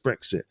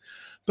post-Brexit.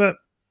 But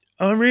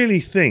I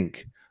really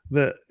think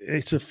that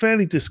it's a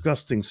fairly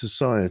disgusting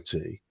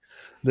society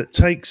that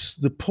takes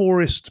the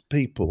poorest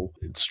people,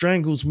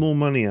 strangles more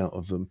money out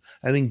of them,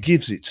 and then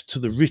gives it to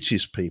the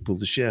richest people,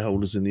 the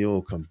shareholders in the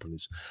oil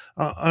companies.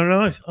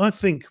 And I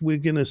think we're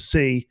going to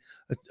see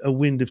a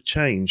wind of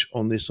change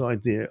on this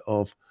idea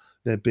of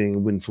there being a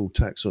windfall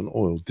tax on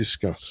oil.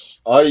 Discuss.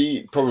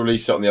 I probably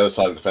sit on the other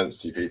side of the fence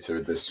to you, Peter,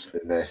 in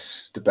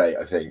this debate.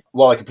 I think,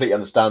 while I completely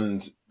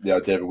understand the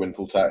idea of a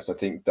windfall tax, I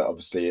think that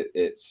obviously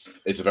it's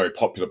a very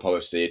popular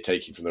policy,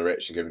 taking from the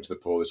rich and giving to the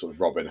poor, this sort of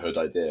Robin Hood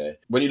idea.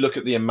 When you look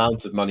at the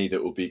amount of money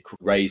that will be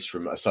raised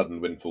from a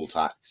sudden windfall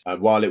tax,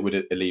 while it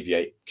would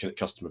alleviate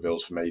customer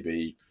bills for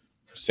maybe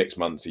 6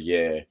 months, a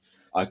year,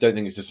 I don't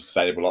think it's a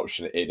sustainable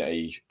option in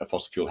a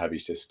fossil fuel heavy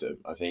system.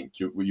 I think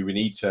you would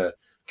need to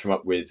come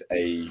up with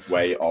a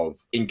way of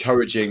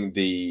encouraging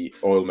the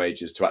oil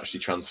majors to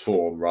actually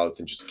transform rather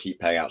than just keep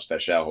paying out to their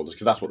shareholders,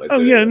 because that's what they do. Oh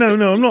yeah, no,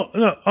 I'm not.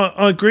 No,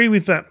 I agree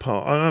with that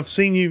part. I've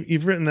seen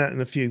you've written that in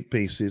a few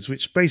pieces,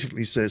 which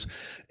basically says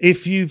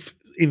if you've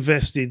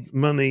invested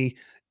money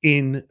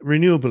in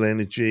renewable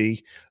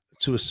energy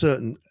to a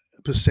certain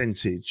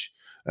percentage,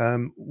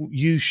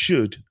 you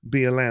should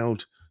be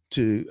allowed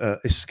to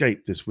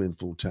escape this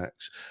windfall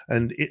tax,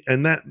 and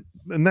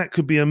that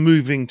could be a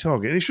moving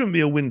target. It shouldn't be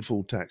a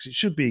windfall tax. It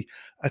should be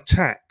a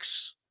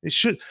tax. It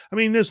should. I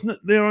mean,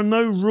 there are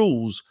no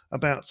rules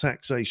about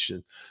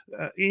taxation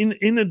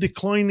in a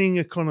declining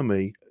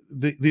economy,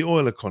 the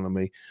oil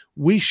economy.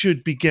 We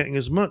should be getting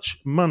as much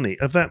money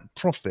of that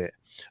profit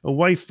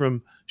away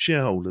from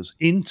shareholders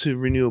into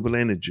renewable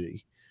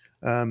energy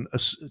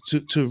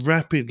to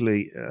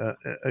rapidly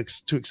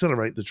to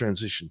accelerate the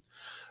transition.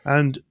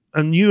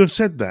 And you have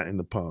said that in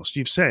the past.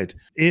 You've said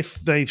if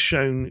they've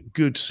shown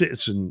good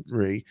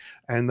citizenry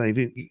and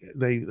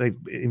they've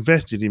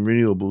invested in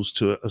renewables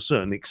to a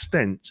certain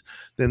extent,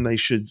 then they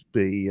shouldn't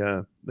be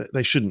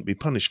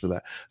punished for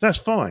that. That's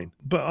fine.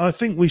 But I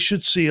think we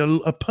should see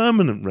a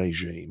permanent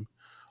regime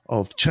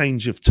of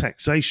change of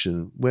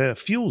taxation where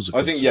fuels are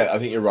I think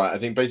you're right. I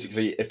think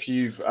basically if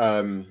you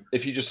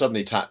just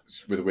suddenly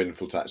tax with a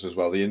windfall tax as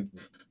well,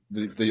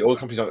 the oil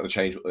companies aren't going to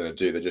change what they're going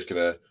to do. They're just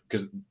going to,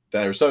 because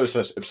they're so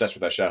obsessed with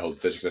their shareholders,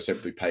 they're just going to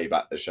simply pay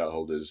back their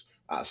shareholders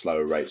at a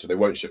slower rate. So they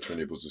won't shift to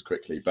renewables as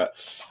quickly. But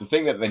the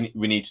thing that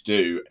we need to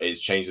do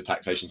is change the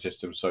taxation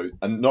system.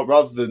 And not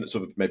rather than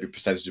sort of maybe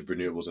percentage of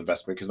renewables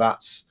investment, because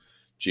that's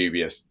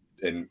dubious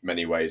in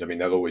many ways. I mean,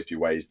 there'll always be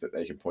ways that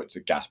they can point to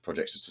gas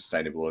projects as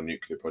sustainable and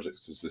nuclear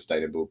projects as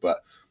sustainable,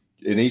 but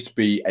it needs to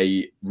be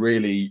a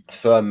really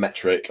firm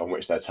metric on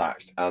which they're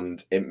taxed.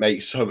 And it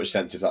makes so much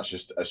sense if that's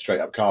just a straight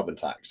up carbon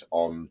tax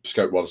on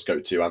scope 1,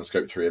 scope 2 and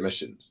scope 3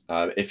 emissions.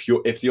 If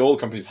the oil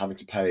companies are having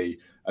to pay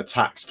a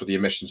tax for the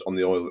emissions on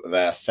the oil that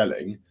they're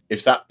selling,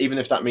 even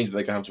if that means that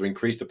they're going to have to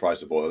increase the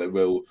price of oil, it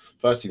will,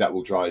 firstly, that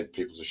will drive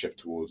people to shift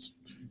towards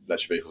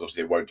electric vehicles.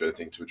 Obviously, it won't do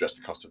anything to address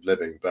the cost of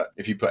living. But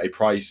if you put a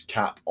price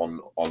cap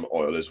on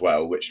oil as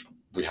well, which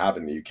we have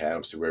in the UK,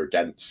 obviously we're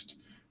against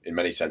in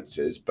many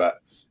senses,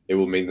 but it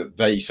will mean that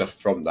they suffer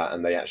from that,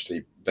 and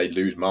they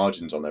lose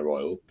margins on their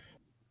oil.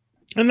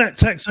 And that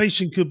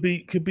taxation could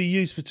be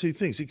used for two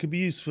things. It could be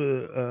used for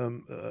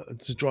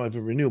to drive a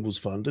renewables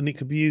fund, and it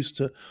could be used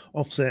to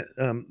offset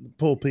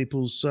poor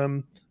people's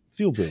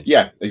fuel bills.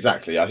 Yeah,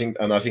 exactly. I think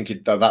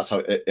that's how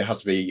it has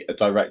to be, a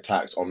direct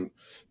tax on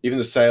even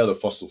the sale of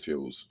fossil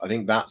fuels. I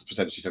think that's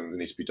potentially something that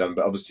needs to be done.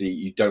 But obviously,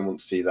 you don't want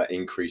to see that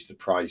increase the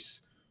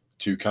price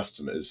to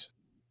customers.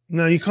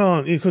 No, you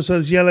can't, because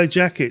those yellow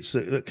jackets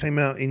that came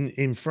out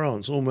in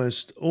France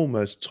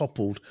almost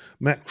toppled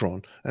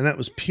Macron, and that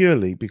was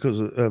purely because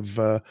of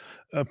a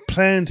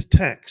planned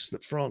tax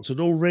that France had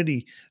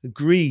already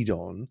agreed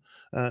on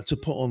to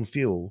put on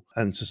fuel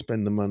and to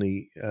spend the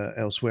money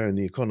elsewhere in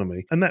the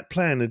economy. And that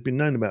plan had been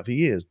known about for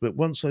years, but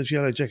once those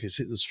yellow jackets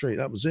hit the street,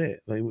 that was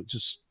it. They were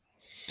just...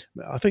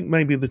 I think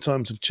maybe the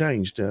times have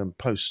changed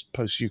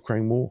post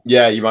Ukraine war.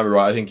 Yeah, you might be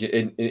right. I think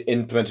in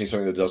implementing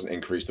something that doesn't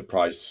increase the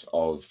price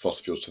of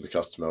fossil fuels to the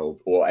customer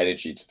or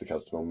energy to the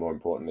customer, more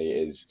importantly,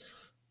 is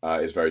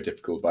very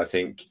difficult. But I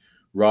think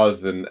rather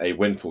than a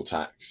windfall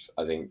tax,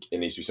 I think it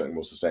needs to be something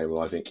more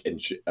sustainable. I think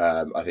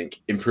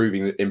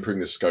improving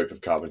the scope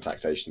of carbon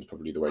taxation is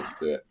probably the way to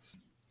do it.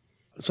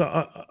 So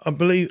I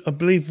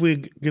believe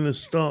we're going to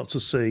start to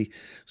see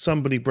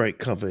somebody break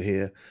cover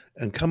here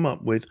and come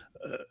up with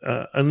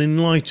an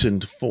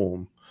enlightened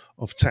form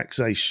of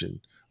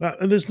taxation.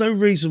 And there's no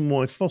reason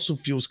why fossil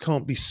fuels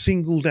can't be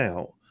singled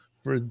out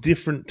for a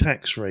different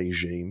tax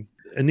regime,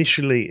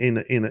 initially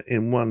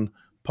in one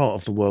part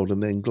of the world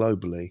and then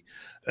globally.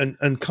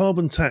 And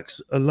carbon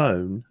tax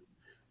alone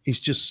is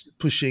just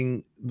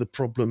pushing the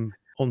problem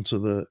onto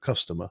the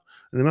customer,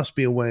 and there must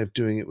be a way of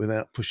doing it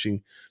without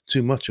pushing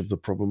too much of the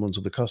problem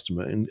onto the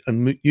customer and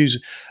use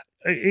it.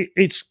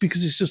 It's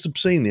because it's just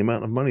obscene, the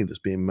amount of money that's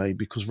being made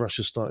because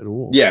Russia started a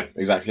war. Yeah,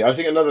 exactly. I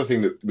think another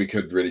thing that we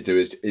could really do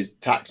is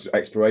tax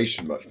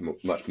exploration much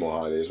more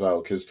highly as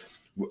well, because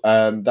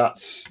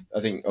that's,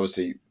 I think,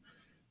 obviously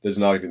there's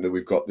an argument that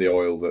we've got the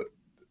oil that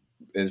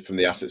from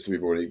the assets that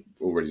we've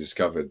already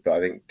discovered, but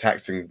I think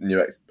taxing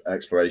new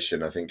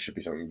exploration, I think, should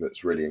be something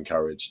that's really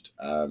encouraged.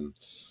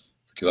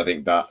 Because I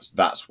think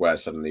that's where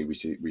suddenly we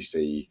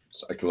see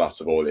a glut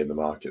of oil in the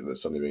market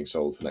that's suddenly being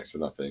sold for next to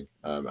nothing.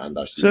 And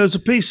actually, so there's a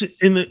piece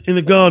in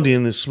the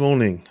Guardian this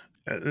morning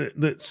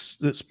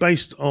that's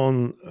based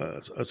on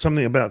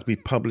something about to be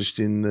published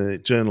in the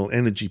journal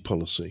Energy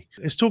Policy.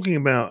 It's talking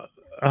about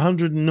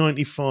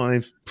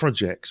 195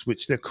 projects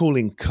which they're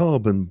calling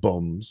carbon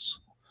bombs,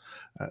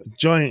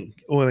 giant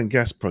oil and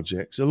gas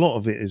projects. A lot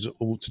of it is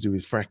all to do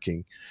with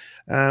fracking,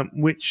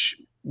 which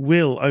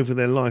will, over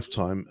their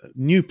lifetime,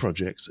 new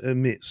projects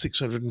emit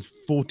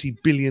 640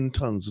 billion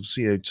tons of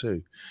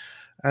CO2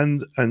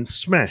 and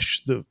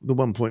smash the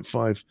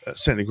 1.5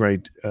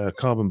 centigrade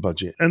carbon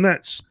budget. And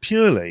that's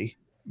purely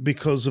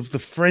because of the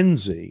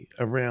frenzy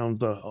around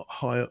the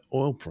higher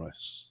oil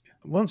price.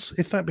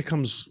 If that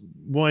becomes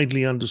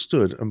widely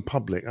understood and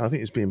public, I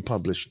think it's being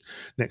published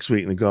next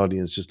week, and the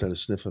Guardian's just had a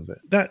sniff of it.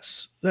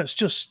 That's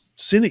just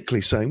cynically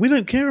saying we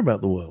don't care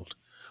about the world.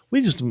 We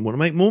just want to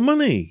make more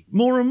money,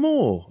 more and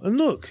more. And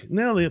look,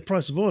 now the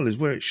price of oil is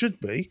where it should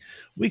be.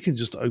 We can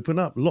just open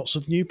up lots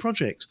of new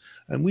projects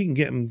and we can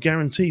get them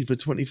guaranteed for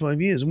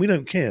 25 years. And we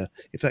don't care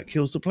if that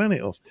kills the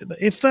planet off.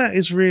 If that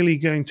is really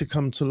going to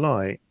come to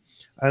light,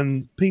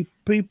 and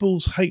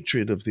people's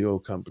hatred of the oil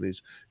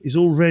companies is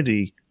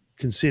already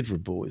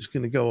considerable, it's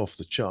going to go off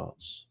the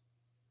charts.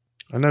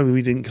 I know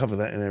we didn't cover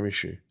that in our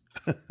issue.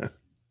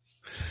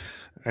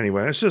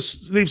 Anyway, it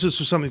just leaves us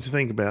with something to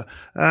think about.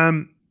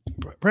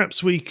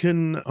 Perhaps we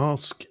can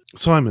ask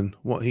Simon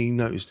what he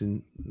noticed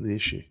in the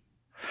issue.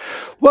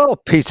 Well,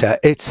 Peter,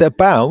 it's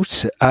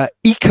about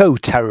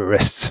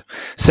eco-terrorists.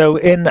 So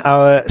in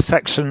our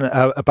section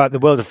about the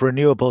world of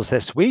renewables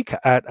this week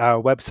at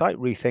our website,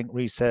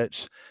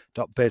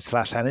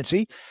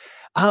 rethinkresearch.biz/energy,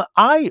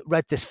 I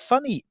read this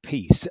funny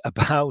piece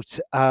about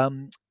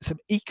some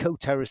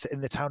eco-terrorists in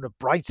the town of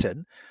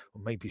Brighton,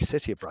 or maybe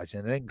city of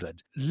Brighton in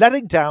England,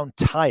 letting down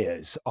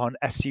tyres on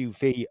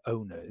SUV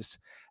owners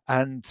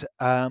and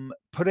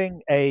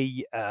putting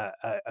a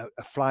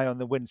fly on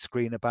the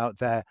windscreen about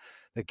the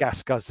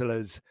gas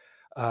guzzlers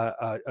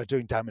are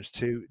doing damage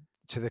to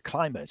the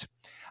climate.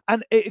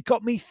 And it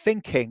got me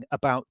thinking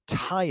about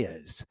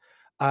tyres.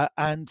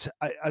 And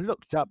I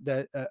looked up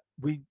that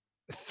we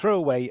throw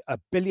away 1.5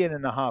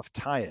 billion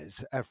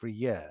tyres every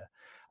year.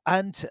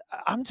 And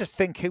I'm just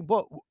thinking,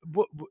 what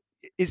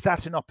is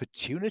that an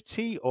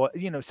opportunity? Or,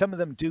 some of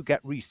them do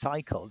get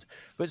recycled,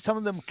 but some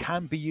of them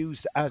can be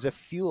used as a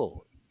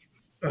fuel.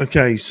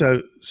 Okay,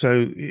 so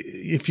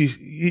if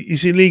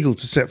it's illegal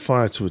to set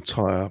fire to a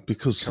tire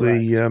because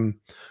Correct.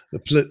 the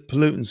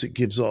pollutants it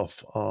gives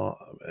off are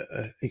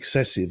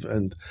excessive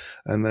and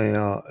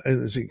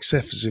there's an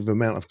excessive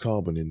amount of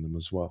carbon in them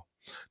as well.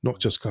 not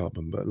just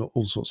carbon, but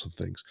all sorts of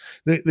things.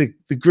 The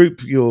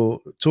group you're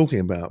talking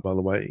about, by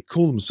the way,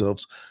 call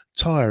themselves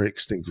tire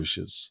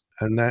extinguishers,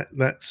 and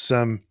that's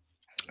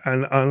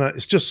and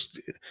it's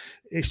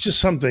just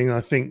something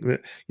I think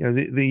that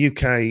the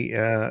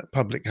UK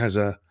public has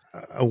a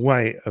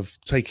way of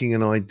taking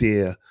an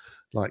idea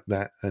like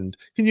that. And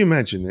can you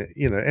imagine it?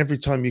 Every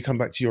time you come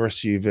back to your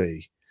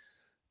SUV,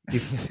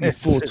 your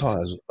four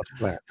tires are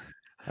flat,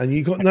 and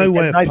you've got no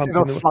way of pumping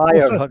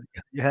them.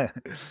 Yeah.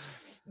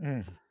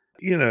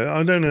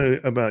 I don't know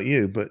about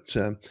you, but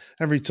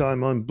every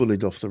time I'm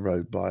bullied off the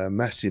road by a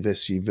massive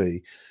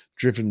SUV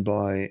driven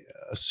by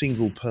a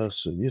single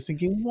person, you're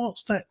thinking,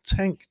 what's that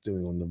tank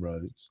doing on the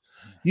roads,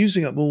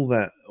 using up all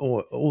that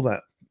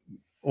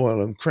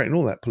oil and creating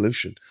all that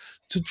pollution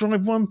to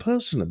drive one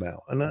person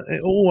about? And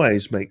it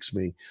always makes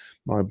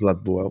my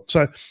blood boil.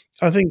 So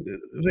I think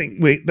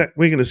we're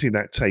going to see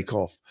that take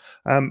off.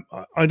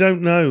 I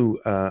don't know,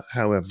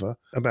 however,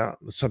 about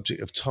the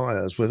subject of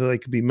tires, whether they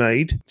could be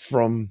made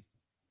from,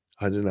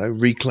 I don't know,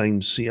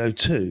 reclaimed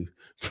CO2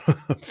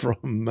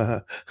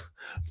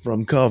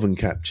 from carbon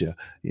capture.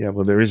 Yeah,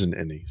 well, there isn't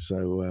any.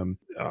 So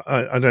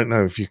I don't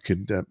know if you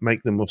could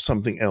make them of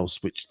something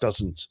else which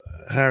doesn't.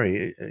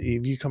 Harry,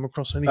 have you come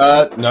across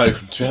anything? No,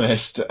 to be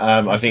honest.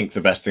 I think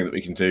the best thing that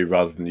we can do,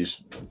 rather than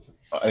use,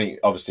 I think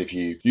obviously if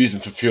you use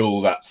them for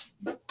fuel, that's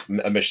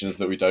emissions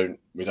that we don't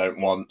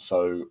want.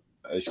 So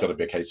it's got to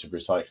be a case of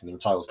recycling. The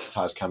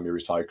tires can be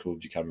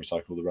recycled. You can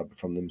recycle the rubber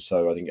from them.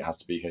 So I think it has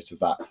to be a case of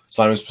that.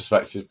 Simon's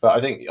perspective. But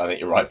I think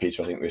you're right,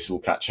 Peter. I think this will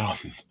catch on.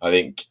 I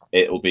think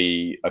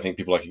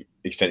people like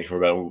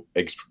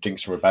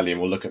Extinction Rebellion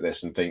will look at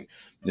this and think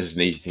this is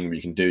an easy thing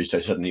we can do.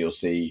 So suddenly you'll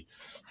see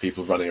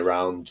people running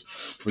around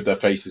with their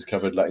faces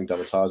covered, letting down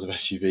the tires of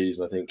SUVs.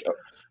 And I think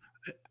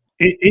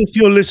if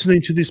you're listening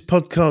to this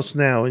podcast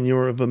now and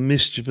you're of a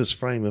mischievous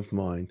frame of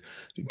mind,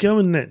 go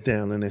and net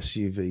down an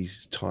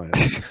SUV's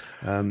tires.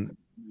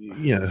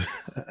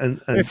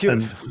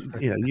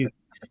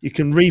 You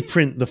can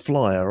reprint the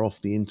flyer off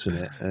the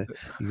internet.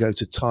 You go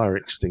to Tire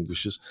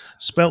Extinguishers,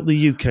 spelt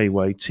the UK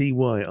way,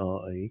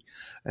 TYRE,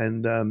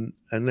 and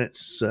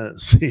let's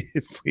see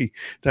if we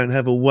don't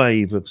have a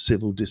wave of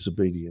civil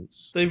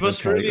disobedience. They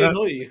must really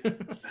annoy you.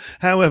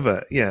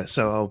 However,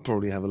 so I'll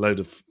probably have a load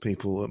of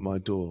people at my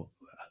door.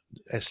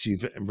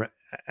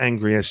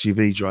 Angry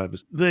SUV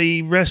drivers.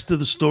 The rest of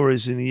the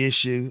stories in the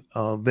issue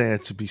are there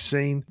to be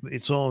seen.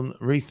 It's on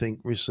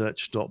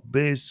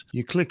rethinkresearch.biz.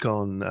 You click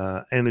on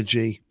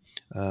energy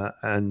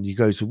and you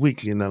go to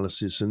weekly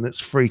analysis, and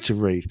that's free to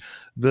read.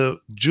 The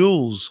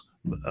jewels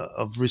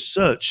of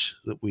research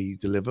that we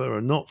deliver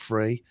are not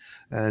free,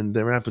 and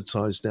they're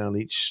advertised down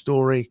each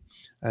story,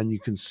 and you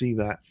can see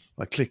that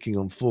by clicking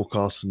on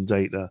forecasts and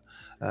data,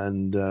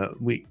 and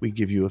we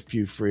give you a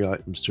few free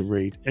items to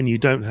read, and you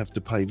don't have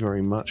to pay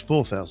very much,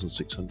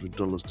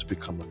 $4,600 to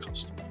become a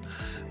customer.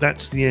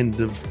 That's the end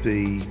of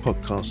the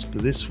podcast for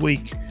this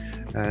week,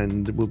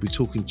 and we'll be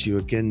talking to you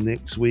again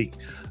next week,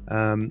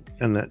 and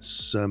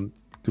that's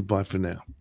goodbye for now.